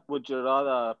player, would you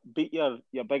rather beat your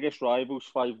biggest rivals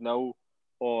 5-0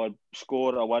 or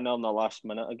score a winner in the last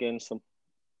minute against them?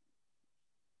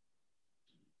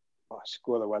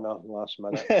 Score the winner last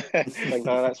minute.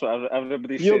 No, that's what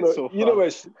everybody's said so far. You know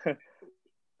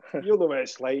what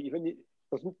it's like.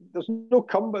 There's no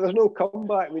comeback. There's no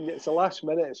comeback. I mean, it's the last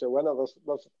minute. It's a winner.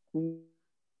 There's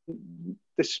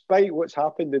despite what's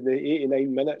happened in the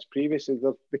 89 minutes previously,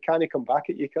 they can't come back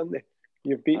at you, can they?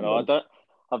 You've beaten them.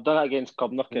 I've done it against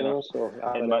Cumnock,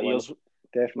 and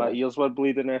my ears were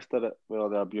bleeding after it with all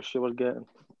the abuse you were getting.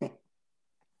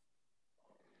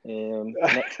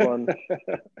 Next one.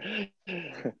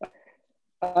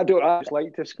 I don't actually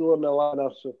like to score in the winner,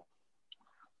 so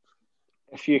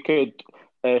if you could,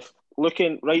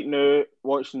 looking right now,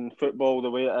 watching football the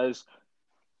way it is,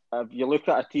 if you look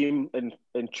at a team and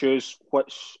choose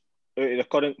which out of the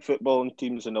current footballing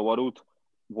teams in the world,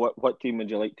 what team would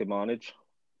you like to manage?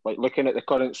 Like looking at the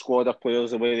current squad of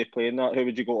players, the way they play in that, who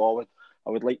would you go? I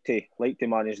would like to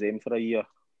manage them for a year.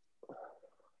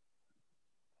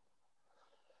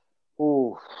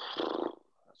 Oh,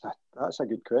 that's a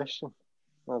good question.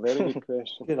 A very good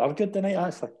question. I'm good tonight,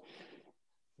 actually.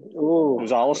 Oh, it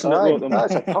was Alison that wrote them.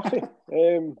 That's a toughie.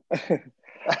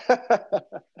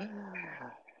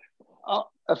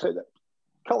 A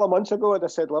couple of months ago, I'd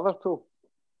have said Liverpool,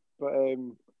 but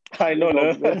I know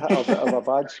now. They hit a bit of a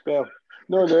bad spell.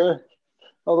 No.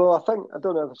 Although I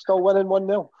don't know, they're still winning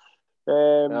 1-0.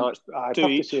 I'd have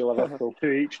to say Liverpool.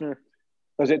 2 each now.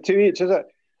 Is it 2 each? Is it?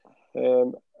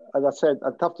 As I said,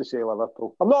 I'd have to say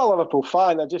Liverpool. I'm not a Liverpool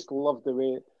fan. I just love the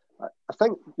way. I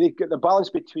think they get the balance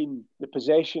between the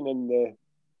possession and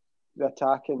the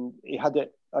attack, and he had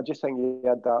it. I just think he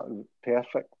had that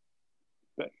perfect.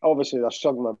 But obviously they're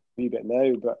struggling a wee bit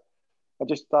now. But I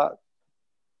just thought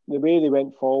the way they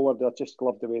went forward, I just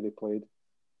loved the way they played.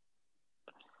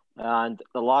 And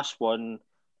the last one,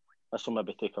 this will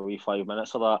maybe take a wee 5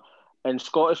 minutes of that. In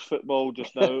Scottish football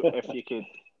just now, if you could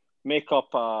make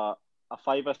up a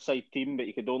 5-a-side team, but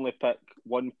you could only pick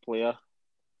one player.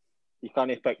 You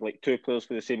can't pick like 2 players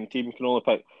for the same team. You can only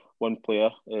pick one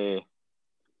player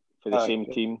for the same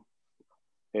team.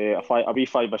 A wee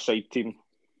 5-a-side team.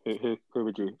 Who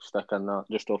would you stick in that,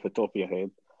 just off the top of your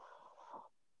head?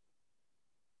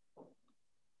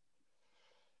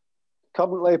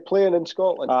 Currently playing in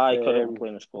Scotland. Currently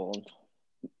playing in Scotland.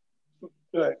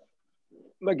 Right.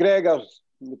 McGregor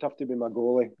would have to be my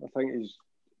goalie. I think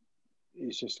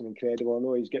he's just an incredible. I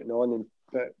know he's getting on,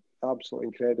 but absolutely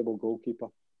incredible goalkeeper. I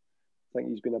think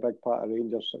he's been a big part of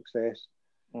Rangers' success.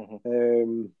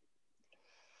 Mm-hmm.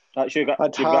 Actually, you've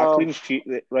got a clean sheet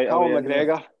right Callum away.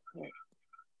 McGregor.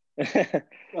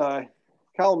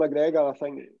 Callum McGregor,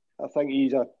 I think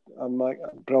he's a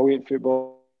brilliant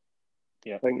footballer.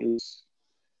 Yeah. I think he's.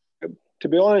 To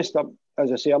be honest,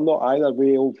 as I say, I'm not either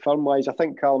way old firm-wise. I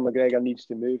think Callum McGregor needs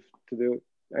to move to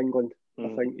England. I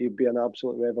think he'd be an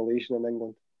absolute revelation in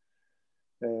England.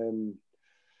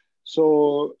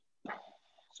 So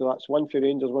that's one for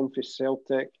Rangers, one for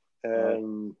Celtic.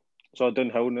 So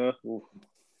Dunhill now.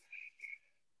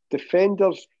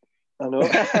 Defenders, I know.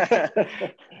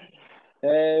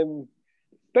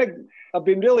 I've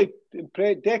been really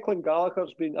impressed. Declan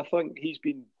Gallagher's been. I think he's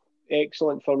been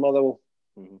excellent for Motherwell.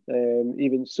 Mm-hmm.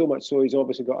 Even so much so, he's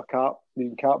obviously got a cap. He's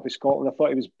been capped for Scotland. I thought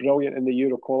he was brilliant in the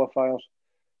Euro qualifiers.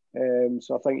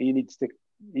 So I think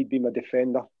he'd be my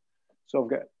defender. So I've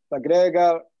got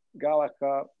McGregor,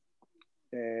 Gallagher,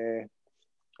 and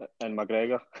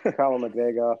McGregor. Callum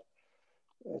McGregor.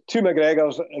 2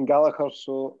 McGregors and Gallagher.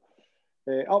 So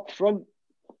up front,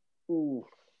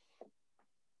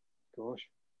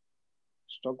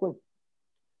 struggling.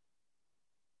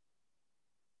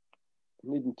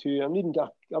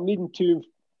 I'm needing two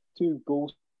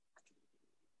goal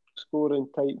scoring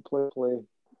type play.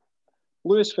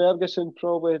 Lewis Ferguson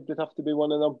probably would have to be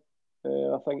one of them. I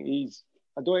don't think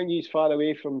he's far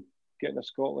away from getting a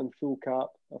Scotland full cap.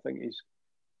 I think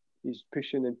he's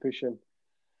pushing and pushing.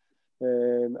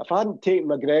 If I hadn't taken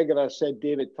McGregor, I said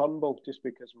David Turnbull, just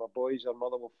because my boys are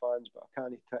Motherwell fans, but I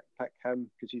can't pick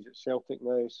him because he's at Celtic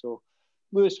now. So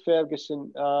Lewis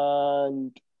Ferguson,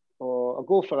 and I'll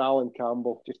go for Alan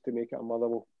Campbell just to make it a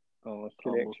Motherwell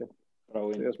connection.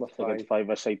 Brilliant. So there's my five. A good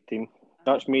five-a-side team.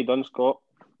 That's me done, Scott.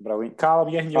 Brilliant. Callum,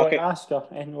 you want to ask or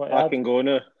anything you want to add? I can go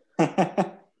now.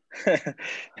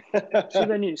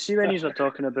 see when you were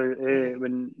talking about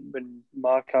when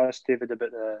Mark asked David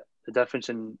about the difference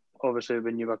in obviously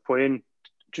when you were playing.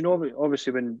 Do you know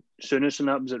obviously when Souness and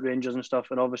that was at Rangers and stuff,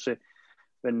 and obviously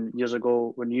when years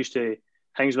ago when you used to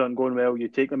things weren't going well, you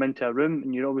take them into a room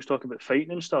and you're always talking about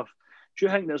fighting and stuff. Do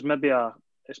you think there's maybe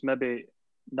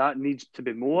that needs to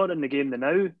be more in the game than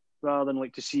now, rather than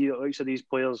like to see the likes of these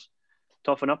players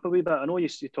toughen up a wee bit? I know you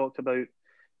talked about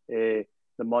the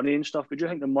money and stuff, but do you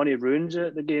think the money ruins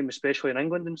the game, especially in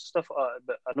England and stuff like that?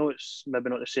 But I know it's maybe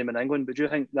not the same in England, but do you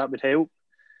think that would help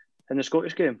in the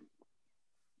Scottish game?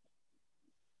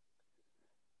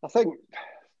 I think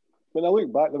when I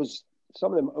look back, there was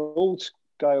some of them old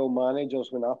style managers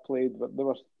when I played, but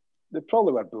they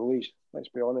probably were bullies. Let's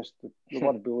be honest, the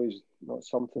word bullies not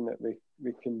something that we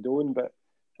condone, but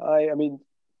I mean,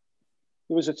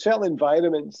 there was a certain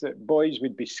environments that boys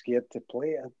would be scared to play.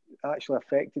 It actually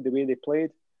affected the way they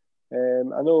played.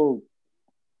 I know,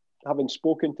 having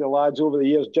spoken to lads over the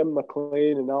years, Jim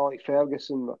McLean and Alec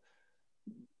Ferguson,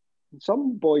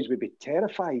 some boys would be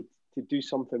terrified to do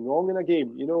something wrong in a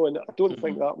game, you know, and I don't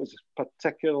think that was a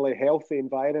particularly healthy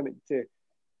environment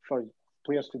for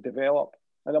players to develop.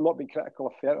 And I'm not being critical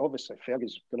of Fergus. Obviously,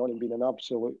 Fergus has gone on and been an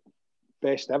absolute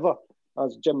best ever,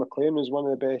 as Jim McLean was one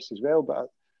of the best as well. But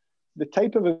the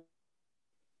type of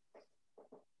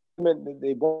environment that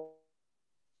they want,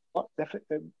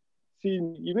 see,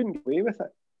 you wouldn't get away with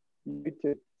it. You need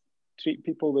to treat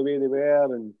people the way they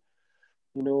were, and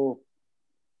you know,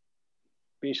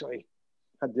 basically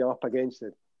had you up against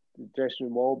the dressing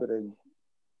room wall, but in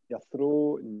your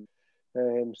throat,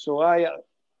 and so I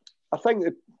think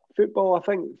that football. I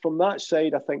think from that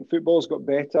side, I think football's got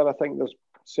better. I think there's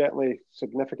certainly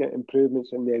significant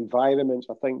improvements in the environments.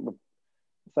 I think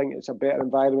it's a better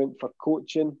environment for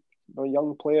coaching for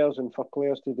young players and for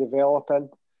players to develop in.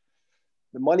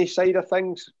 The money side of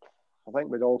things, I think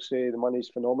we'd all say the money's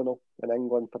phenomenal in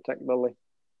England, particularly.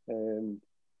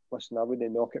 Listen, I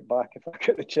wouldn't knock it back if I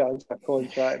get the chance to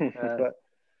contract, but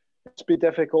it must be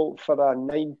difficult for a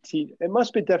 19,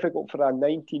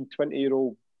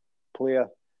 20-year-old player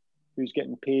who's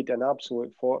getting paid an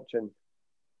absolute fortune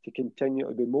to continue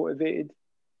to be motivated.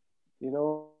 You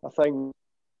know, I think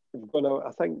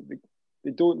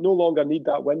they don't no longer need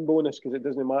that win bonus because it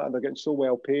doesn't matter. They're getting so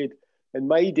well paid. In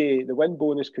my day, the win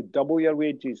bonus could double your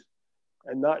wages,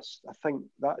 and I think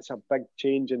that's a big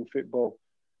change in football.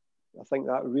 I think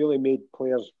that really made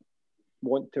players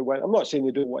want to win. I'm not saying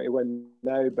they don't want to win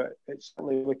now, but it's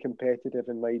certainly really competitive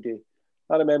in my day.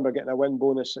 I remember getting a win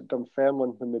bonus at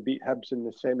Dunfermline when we beat Hibs in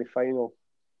the semi-final.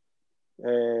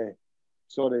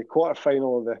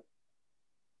 Quarter-final of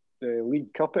the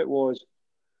League Cup it was.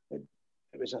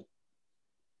 It was a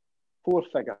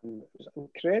four-figure. It was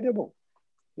incredible.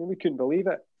 You know, we couldn't believe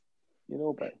it. You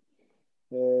know, but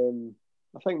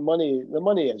I think the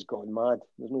money has gone mad.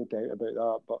 There's no doubt about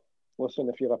that. But listen,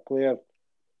 if you're a player,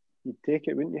 you'd take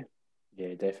it, wouldn't you?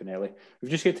 Yeah, definitely.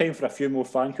 We've just got time for a few more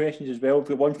fan questions as well. We've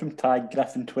got one from Tag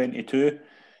Griffin 22.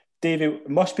 David, it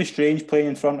must be strange playing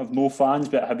in front of no fans,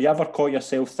 but have you ever caught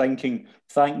yourself thinking,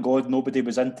 thank God nobody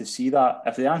was in to see that?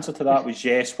 If the answer to that was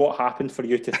yes, what happened for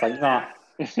you to think that?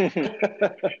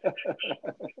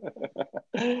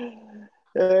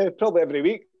 Probably every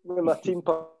week with my team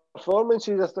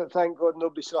performances, I thought, thank God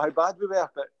nobody saw how bad we were.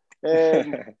 But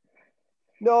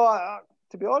no,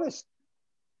 to be honest,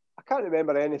 I can't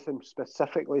remember anything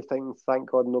specifically thinking, thank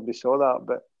God nobody saw that.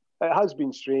 But it has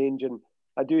been strange, and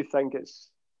I do think it's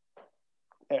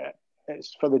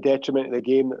for the detriment of the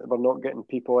game that we're not getting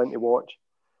people in to watch.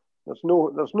 There's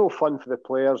no fun for the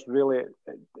players, really.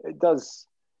 It does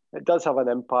have an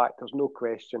impact. There's no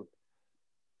question.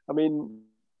 I mean,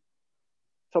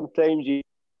 sometimes you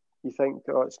think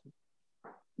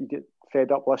you get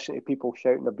fed up listening to people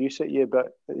shouting abuse at you,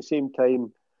 but at the same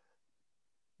time,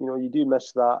 you know, you do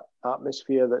miss that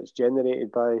atmosphere that's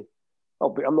generated by.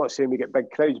 I'm not saying we get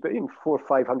big crowds, but even 400 or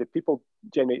 500 people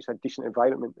generates a decent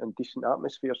environment and decent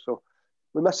atmosphere. So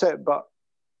we miss it, but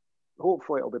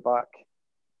hopefully it'll be back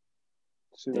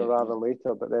sooner rather than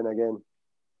later. But then again,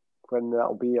 when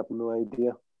that'll be, I have no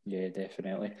idea. Yeah,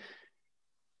 definitely.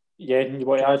 Yeah, you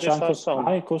want to add something?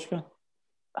 Hi, Koska.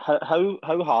 How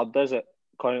hard is it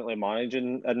currently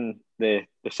managing in the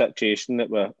situation that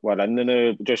we're in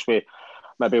now? Just with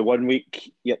maybe 1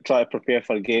 week you try to prepare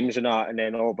for games and that, and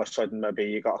then all of a sudden maybe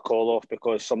you got a call off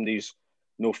because somebody's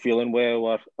no feeling well,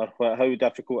 or what? How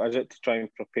difficult is it to try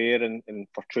and prepare and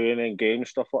for training, games,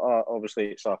 stuff like that?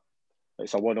 Obviously, it's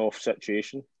a one-off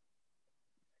situation.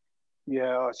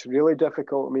 Yeah, it's really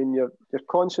difficult. I mean, you're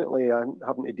constantly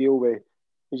having to deal with,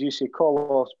 as you say,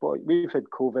 call-offs. But we've had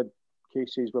COVID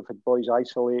cases, we've had boys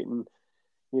isolating.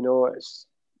 You know, it's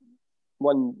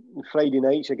one Friday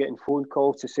nights you're getting phone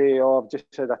calls to say, "Oh, I've just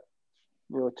had a,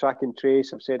 track and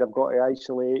trace. I've said I've got to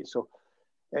isolate." So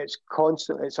it's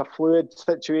constant. It's a fluid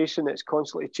situation. It's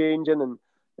constantly changing, and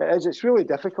it's really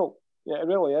difficult. Yeah, it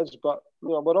really is. But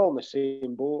we're all in the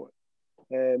same boat,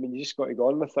 and you just got to go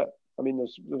on with it. I mean,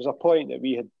 there was a point that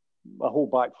we had a whole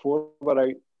back four were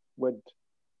out with,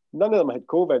 none of them had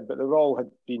COVID, but they all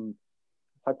had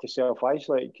to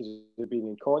self-isolate because they'd been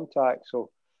in contact. So,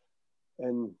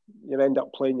 and you end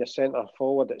up playing your centre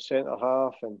forward at centre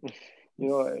half, and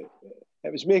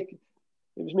it was making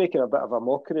a bit of a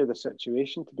mockery of the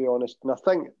situation, to be honest. And I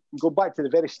think, go back to the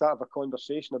very start of our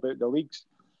conversation about the leagues,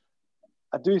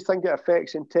 I do think it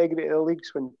affects integrity of the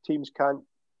leagues when teams can't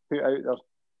put out their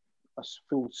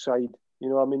full side.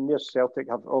 I mean, there's Celtic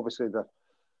have obviously the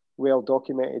well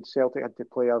documented. Celtic had to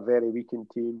play a very weakened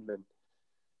team, and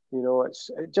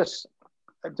it just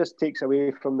takes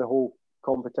away from the whole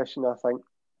competition, I think.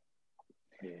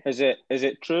 Is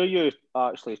it true you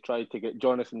actually tried to get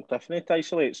Jonathan Tiffany to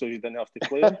isolate so you didn't have to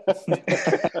play him?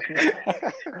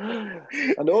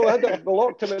 I know, I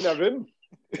locked him in a room.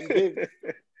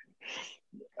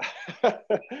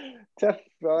 Tiff,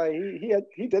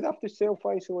 he did have to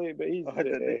self-isolate, but he's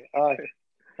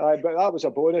but that was a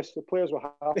bonus. The players were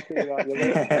happy with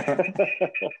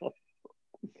that.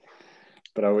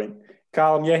 Brilliant.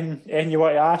 Callum, anything you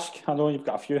want to ask? I know you've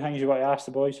got a few things you want to ask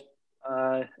the boys.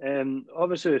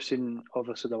 Obviously we've seen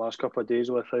the last couple of days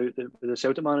without the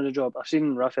Celtic manager job. I've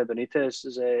seen Rafa Benitez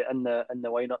is in the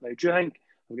lineup now. Do you think,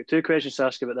 I've got two questions to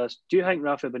ask about this. Do you think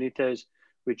Rafa Benitez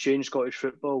would change Scottish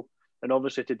football? And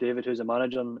obviously to David, who's the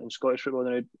manager in Scottish football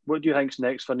now, what do you think's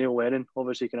next for Neil Lennon?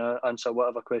 Obviously you can answer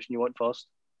whatever question you want first.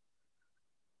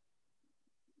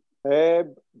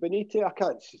 Benitez,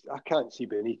 I can't see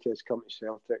Benitez come to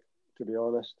Celtic, to be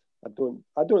honest. I don't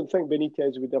think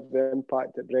Benitez would have the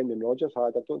impact that Brendan Rodgers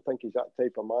had. I don't think he's that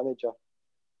type of manager.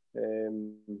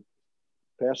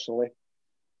 Personally,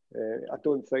 I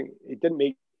don't think he didn't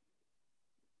make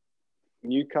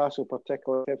Newcastle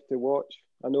particularly tough to watch.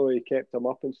 I know he kept them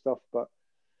up and stuff, but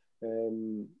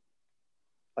I'm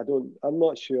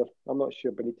not sure. I'm not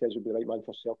sure Benitez would be the right man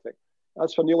for Celtic.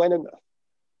 As for Neil Lennon,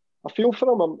 I feel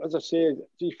for him. As I say,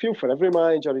 you feel for every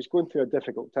manager. He's going through a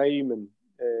difficult time, and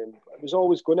it was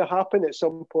always going to happen at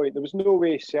some point. There was no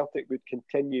way Celtic would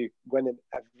continue winning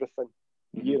everything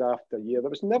year after year. It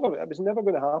was never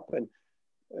going to happen.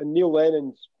 And Neil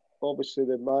Lennon's obviously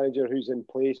the manager who's in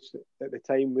place at the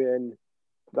time when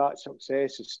that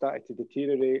success has started to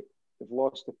deteriorate. They've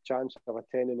lost the chance of a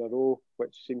 10 in a row,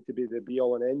 which seemed to be the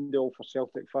be-all and end-all for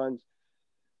Celtic fans.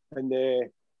 And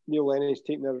Neil Lennon's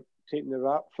taking the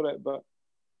rap for it, but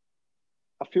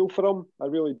I feel for him. I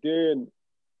really do. And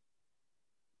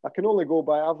I can only go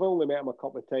by, I've only met him a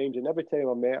couple of times, and every time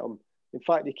I met him, in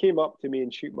fact, he came up to me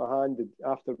and shook my hand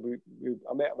after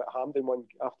I met him at Hampden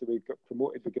after we got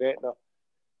promoted with Gretna.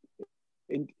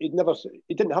 And he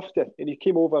didn't have to, and he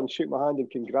came over and shook my hand and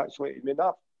congratulated me.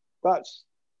 I've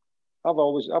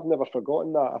never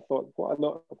forgotten that. I thought,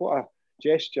 what a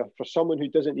gesture for someone who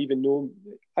doesn't even know.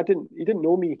 He didn't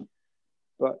know me,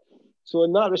 but so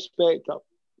in that respect,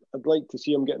 I'd like to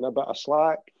see him getting a bit of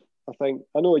slack. I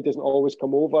know he doesn't always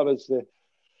come over as the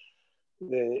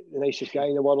nicest guy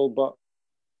in the world, but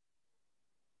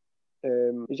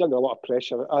he's under a lot of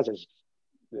pressure, as is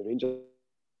the Rangers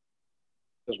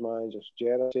manager,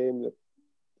 Gerrard, saying that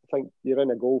I think you're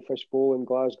in a goldfish bowl in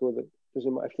Glasgow that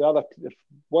doesn't matter. If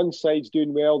one side's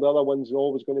doing well, the other one's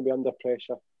always going to be under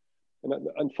pressure. And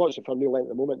unfortunately for Neil Lennon at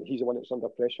the moment, he's the one that's under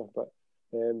pressure. But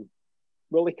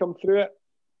will he come through it?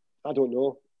 I don't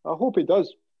know. I hope he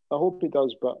does,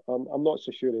 but I'm not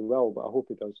so sure he will, but I hope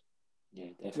he does.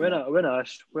 Yeah, definitely.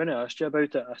 When I asked you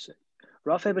about it, I said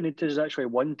Rafa Benitez is actually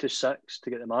 1-6 to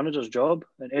get the manager's job,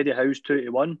 and Eddie Howe's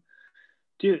 2-1.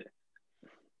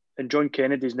 And John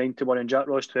Kennedy's 9-1 and Jack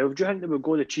Ross 12. Do you think they would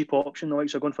go the cheap option, the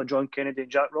likes of going for John Kennedy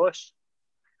and Jack Ross?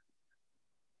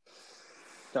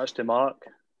 That's to Mark.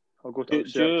 I'll go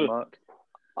to Mark.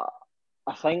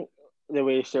 I think the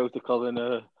way Celtic are in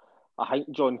I think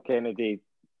John Kennedy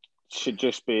should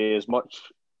just be as much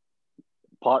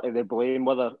part of the blame,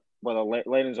 whether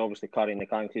Lennon's obviously carrying the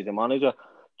can because he's the manager,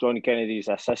 John Kennedy's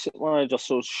assistant manager,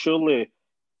 so surely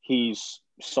he's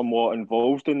somewhat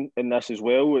involved in this as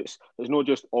well. It's not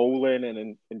just all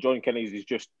Lennon and John Kennedy's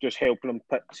just helping him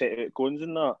set out cones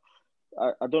and that.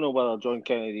 I don't know whether John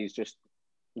Kennedy's just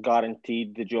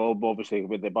guaranteed the job, obviously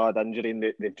with the bad injury, and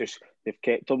they've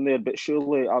kept him there. But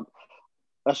surely,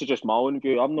 this is just my own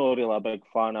view. I'm not really a big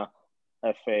fan of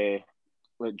if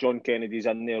like John Kennedy's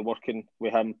in there working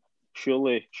with him.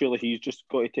 Surely he's just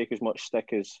got to take as much stick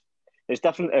as. It's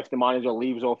different if the manager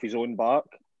leaves off his own back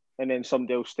and then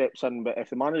somebody else steps in. But if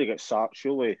the manager gets sacked,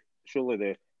 surely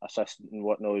the assistant and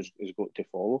whatnot is got to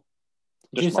follow.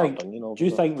 Do you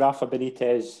think Rafa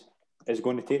Benitez is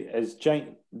going to take? Is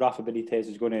giant Rafa Benitez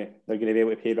is going to? They're going to be able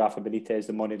to pay Rafa Benitez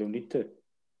the money they'll need to.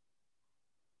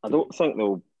 I don't think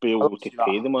they'll be able to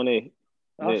pay the money.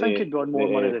 I think he'd want more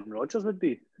money than Rodgers would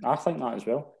be. I think that as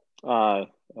well. I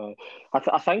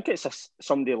think it's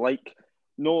somebody like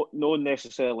not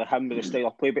necessarily him with the style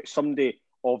of play, but somebody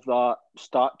of that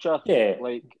stature,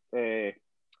 like a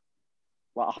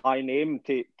high name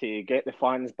to get the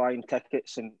fans buying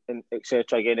tickets and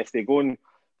etc. Again, if they go and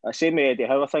same with Eddie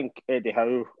Howe, I think Eddie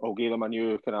Howe will give them a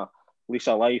new kind of lease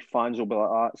of life. Fans will be like,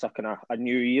 that. It's a kind of a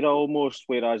new era almost.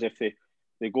 Whereas if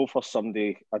they go for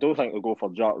somebody, I don't think they'll go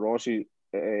for Jack Ross.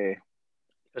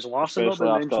 Has Larson not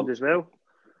been mentioned as well?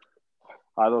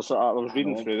 I was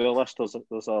reading through the list.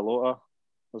 There's a lot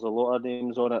of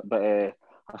names on it, but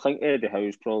I think Eddie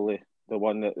Howe's probably the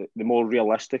one that the more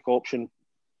realistic option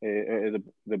out of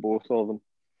the both of them.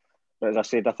 But as I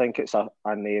said, I think it's a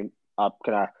name, a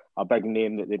kind of a big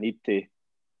name that they need to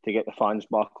get the fans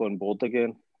back on board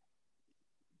again.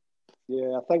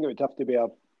 Yeah, I think it would have to be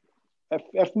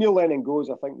if Neil Lennon goes,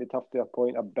 I think they'd have to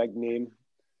appoint a big name.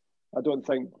 I don't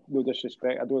think, no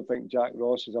disrespect, I don't think Jack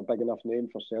Ross is a big enough name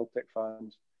for Celtic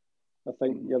fans. I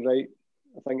think you're right.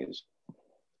 I think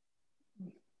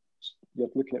you're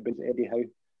looking at Eddie Howe,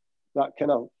 that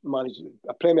kind of manager,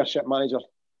 a Premiership manager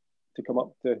to come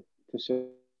up to say.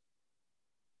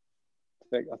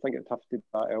 I think it'd have to be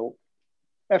that help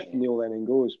if Neil Lennon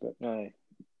goes, but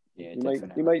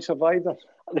he might survive this.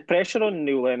 The pressure on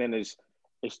Neil Lennon is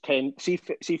 10. See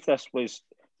if this was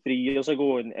 3 years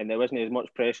ago and there wasn't as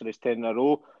much pressure as 10 in a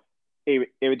row, he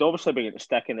would obviously be getting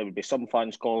stick and there would be some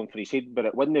fans calling for his head, but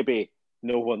it wouldn't be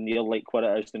nowhere near like what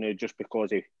it is now just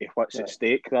because he what's at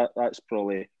stake. That's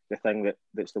probably the thing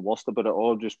that's the worst about it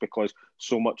all, just because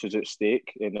so much is at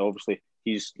stake and obviously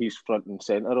he's front and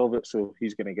centre of it, so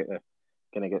he's going to get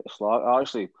the slack. I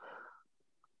actually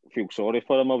feel sorry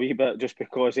for him a wee bit just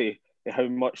because of how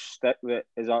much stick that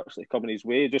is actually coming his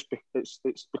way.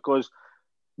 It's because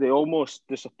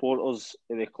the supporters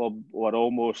of the club were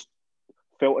almost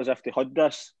felt as if they had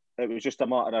this. It was just a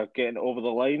matter of getting it over the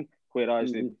line,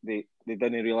 whereas they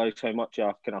didn't realise how much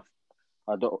a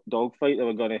dogfight they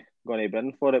were going to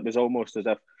bring for it. It was almost as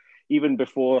if even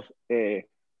before they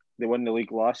won the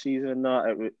league last season and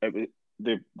that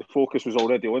the focus was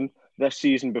already on this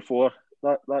season before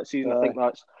that season. I think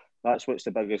that's what's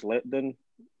the biggest letdown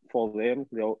for them.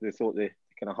 They thought they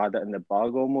kind of had it in the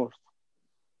bag almost.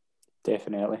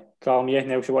 Definitely. Callum,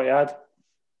 anything else you want to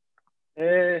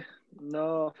add?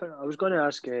 No, I was going to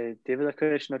ask David a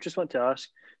question. I just want to ask,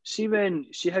 see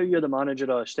how you're the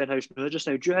manager of Stenhouse just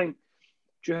now, do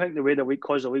you think the way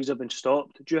because the leagues have been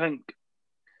stopped, do you think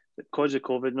that because of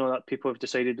COVID and all that, people have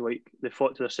decided, like, they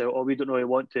thought to themselves, we don't really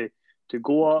want to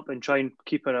go up and try and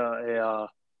keep a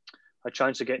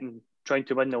chance of trying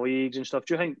to win the leagues and stuff?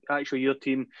 Do you think actually your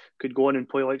team could go on and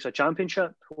play like a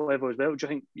championship level as well? Do you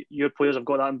think your players have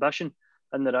got that ambition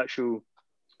in their actual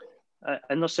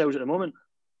in themselves at the moment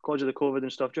because of the COVID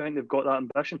and stuff? Do you think they've got that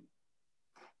ambition?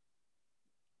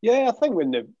 Yeah, I think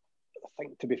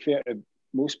to be fair to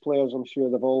most players, I'm sure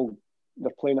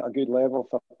they're playing at a good level.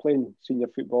 If they're playing senior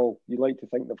football, you like to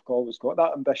think they've always got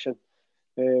that ambition.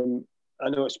 I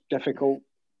know it's difficult,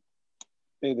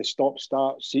 the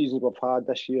stop-start seasons we've had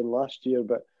this year and last year,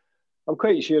 but I'm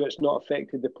quite sure it's not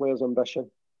affected the players'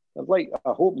 ambition. I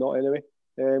hope not anyway.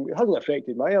 It hasn't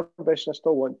affected my ambition. I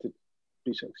still want to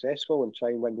be successful and try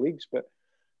and win leagues, but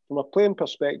from a playing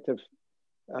perspective,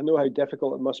 I know how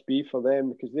difficult it must be for them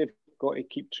because they've got to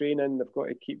keep training, they've got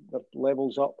to keep their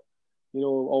levels up,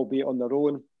 albeit on their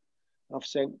own.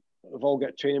 We've all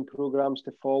got training programs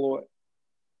to follow it.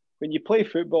 When you play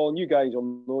football, and you guys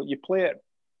will know, you play it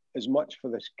as much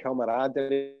for this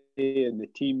camaraderie and the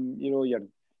team. You're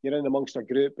in amongst a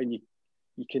group and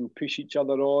you can push each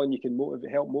other on. You can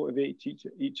help motivate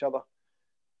each other.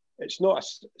 It's not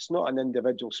an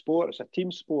individual sport. It's a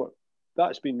team sport.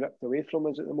 That's been ripped away from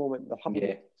us at the moment. They're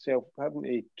having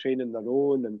to train on their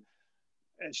own, and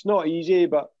it's not easy.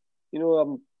 But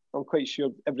I'm quite sure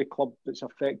every club that's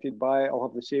affected by it will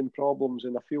have the same problems,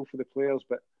 and I feel for the players.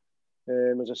 But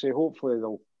As I say, hopefully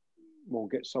we'll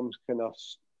get some kind of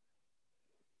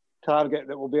target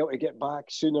that we'll be able to get back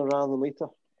sooner rather than later.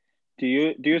 Do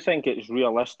you think it's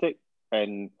realistic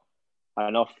and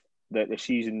enough that the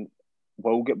season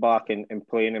will get back and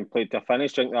playing and played to a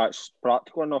finish? Do you think that's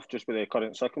practical enough just with the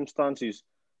current circumstances?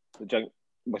 Do you think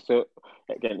without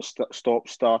it getting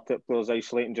stop-start at players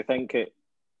isolating, do you think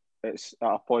it's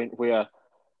at a point where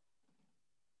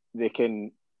they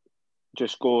can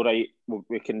just go, right,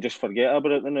 we can just forget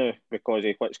about it now because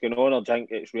of what's going on? Or do you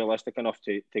think it's realistic enough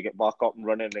to get back up and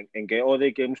running and get all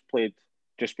the games played?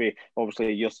 Just be,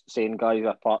 obviously, you're saying guys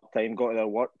are part-time, go to their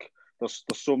work. There's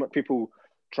so many people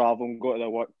travelling, go to their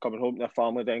work, coming home to their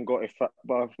family, then go to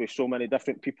football with so many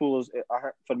different people.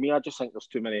 For me, I just think there's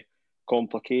too many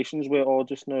complications with it all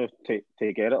just now to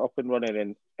get it up and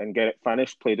running and get it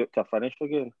finished, played out to a finish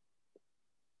again.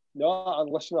 No,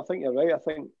 listen, I think you're right. I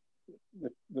think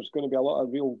there's going to be a lot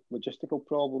of real logistical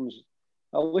problems.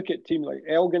 I look at teams like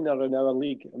Elgin are in our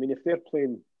league. I mean, if they're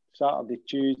playing Saturday,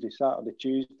 Tuesday,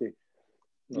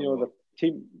 you know, the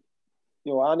team,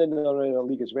 you know, Annan are in our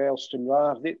league as well,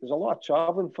 Stranraer. There's a lot of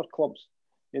travelling for clubs,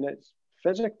 and it's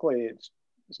physically, it's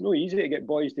not easy to get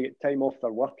boys to get time off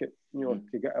their work, to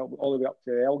get all the way up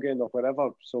to Elgin or wherever.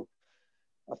 So,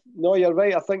 no, you're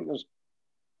right. I think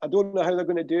I don't know how they're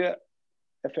going to do it.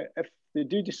 If they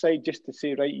do decide just to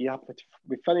say, right,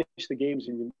 we finish the games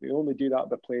and we only do that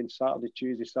by playing Saturday,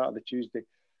 Tuesday,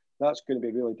 that's going to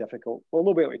be really difficult. We'll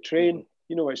not be able to train.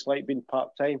 You know what it's like being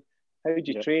part-time. How do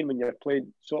you train when you're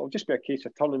playing? So it'll just be a case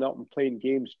of turning up and playing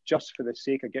games just for the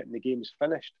sake of getting the games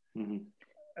finished. Mm-hmm.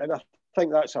 And I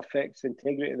think that affects the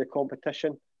integrity of the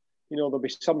competition. You know, there'll be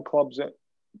some clubs that,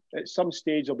 at some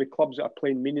stage, there'll be clubs that are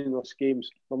playing meaningless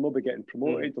games. They'll not be getting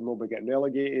promoted, they'll not be getting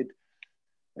relegated.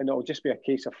 And it'll just be a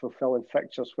case of fulfilling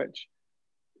fixtures, which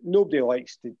nobody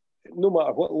likes to, no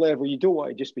matter what level, you don't want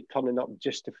to just be turning up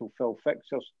just to fulfill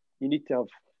fixtures. You need to have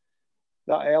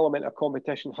that element of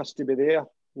competition has to be there,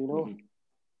 you know. Mm-hmm.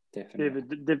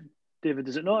 Definitely. David,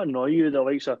 does it not annoy you the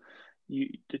likes of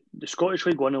the Scottish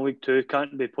League 1 and League 2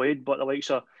 can't be played, but the likes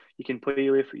of you can play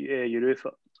UEFA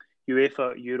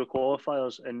Euro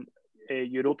qualifiers and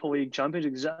Europa League Champions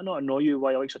League? Does that not annoy you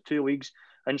why the likes of two leagues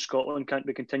in Scotland can't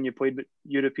be continued played, but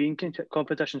European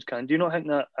competitions can? Do you not think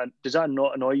that, does that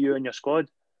not annoy you and your squad?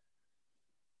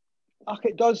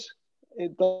 It does,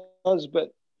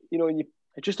 but you know,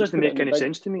 it just doesn't make any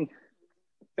sense to me.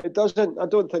 It doesn't. I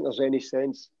don't think there's any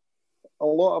sense. A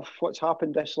lot of what's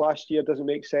happened this last year doesn't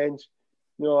make sense.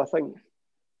 You know, I think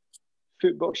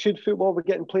should football be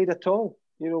getting played at all?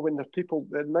 You know, when the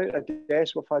amount of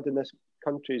deaths we've had in this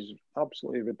country is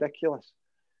absolutely ridiculous,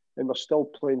 and we're still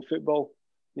playing football.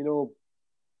 You know,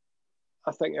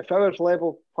 I think if our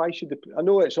level, why should I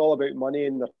know it's all about money,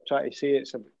 and they're trying to say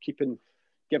it's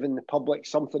giving the public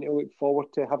something to look forward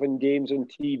to, having games on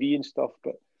TV and stuff,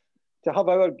 but to have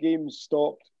our games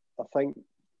stopped,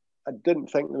 I didn't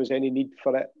think there was any need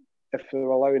for it if they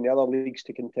were allowing the other leagues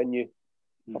to continue.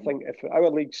 Mm-hmm. I think if our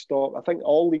league stopped, I think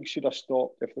all leagues should have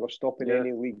stopped if they were stopping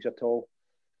any leagues at all.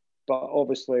 But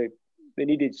obviously, they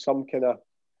needed some kind of...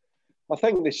 I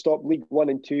think they stopped League 1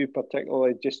 and 2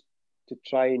 particularly just to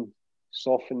try and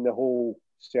soften the whole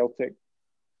Celtic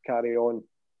carry on.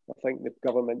 I think the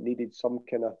government needed some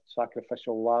kind of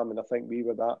sacrificial lamb, and I think we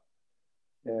were that.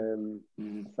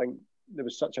 I think there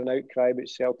was such an outcry about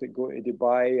Celtic going to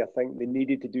Dubai. I think they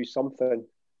needed to do something,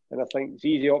 and I think the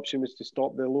easy option was to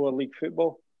stop the lower league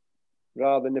football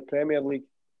rather than the Premier League.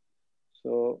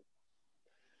 So,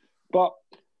 but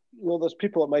you know, there's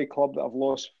people at my club that have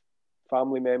lost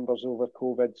family members over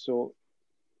COVID. So,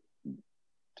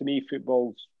 to me,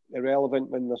 football's irrelevant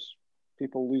when there's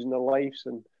people losing their lives.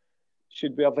 And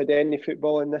should we have had any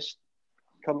football in this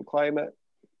current climate?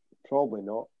 Probably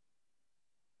not.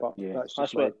 But that's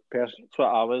what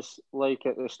I was like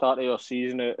at the start of your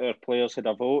season. Our players had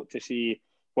a vote to see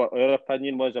what our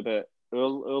opinion was about our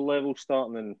level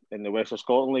starting in the West of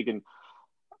Scotland League, and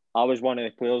I was one of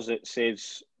the players that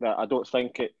says that I don't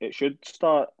think it should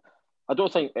start. I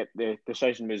don't think the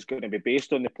decision was going to be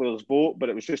based on the players' vote, but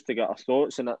it was just to get our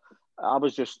thoughts, and I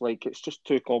was just like, it's just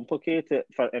too complicated,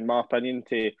 in my opinion,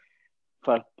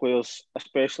 for players,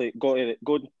 especially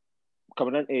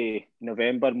coming into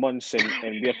November months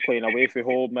and we're playing away from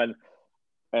home and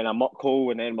in a muck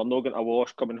hole, and then we're not going to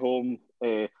wash coming home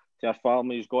to our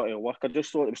families, got to work. I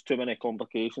just thought there was too many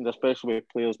complications, especially with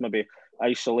players maybe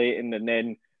isolating, and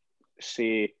then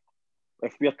say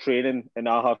if we're training and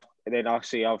I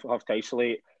say I have to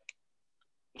isolate,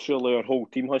 surely our whole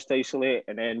team has to isolate,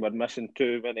 and then we're missing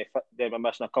then we're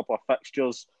missing a couple of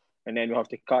fixtures, and then we have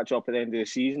to catch up at the end of the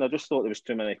season. I just thought there was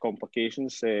too many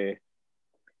complications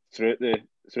throughout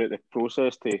the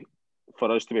process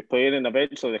for us to be playing, and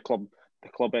eventually the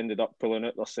club ended up pulling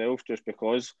out themselves just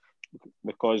because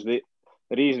the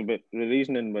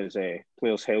reasoning was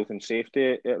players' health and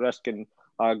safety at risk, and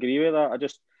I agree with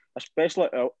that. Especially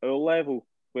at our level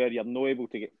where you're not able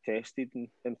to get tested and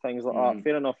things like that.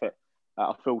 Fair enough at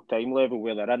a full-time level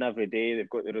where they're in every day, they've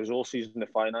got the resources and the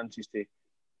finances to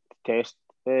test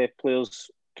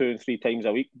players 2 and 3 times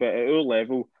a week. But at our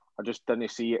level, I just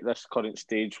didn't see at this current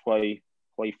stage why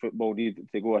football needed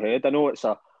to go ahead. I know it's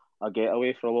a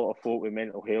getaway for a lot of folk with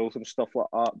mental health and stuff like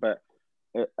that, but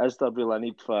is there really a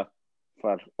need for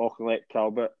Auchinleck,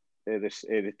 Talbot,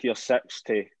 the tier 6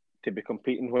 to be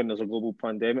competing when there's a global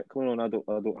pandemic going on? I don't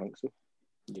think so.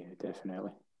 Yeah,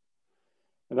 definitely.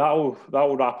 That'll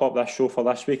wrap up this show for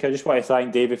this week. I just want to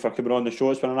thank David for coming on the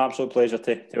show. It's been an absolute pleasure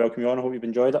to welcome you on. I hope you've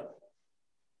enjoyed it.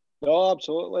 No,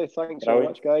 absolutely. Thanks so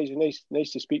much, guys.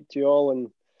 Nice to speak to you all, and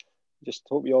just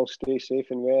hope you all stay safe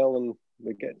and well, and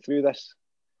we get through this.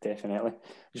 Definitely.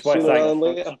 Just want to thank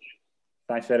later.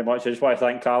 Thanks very much. I just want to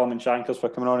thank Callum and Shankers for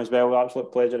coming on as well.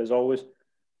 Absolute pleasure as always.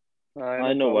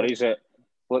 I no worries. It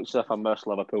looks as if I missed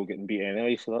Liverpool getting beat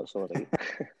anyway, so that's all right.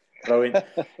 Brilliant.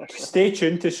 Stay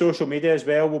tuned to social media as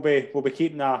well. We'll be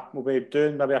keeping we'll be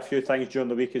doing maybe a few things during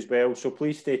the week as well. So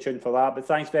please stay tuned for that. But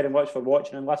thanks very much for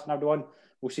watching and listening, everyone.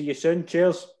 We'll see you soon.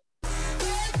 Cheers.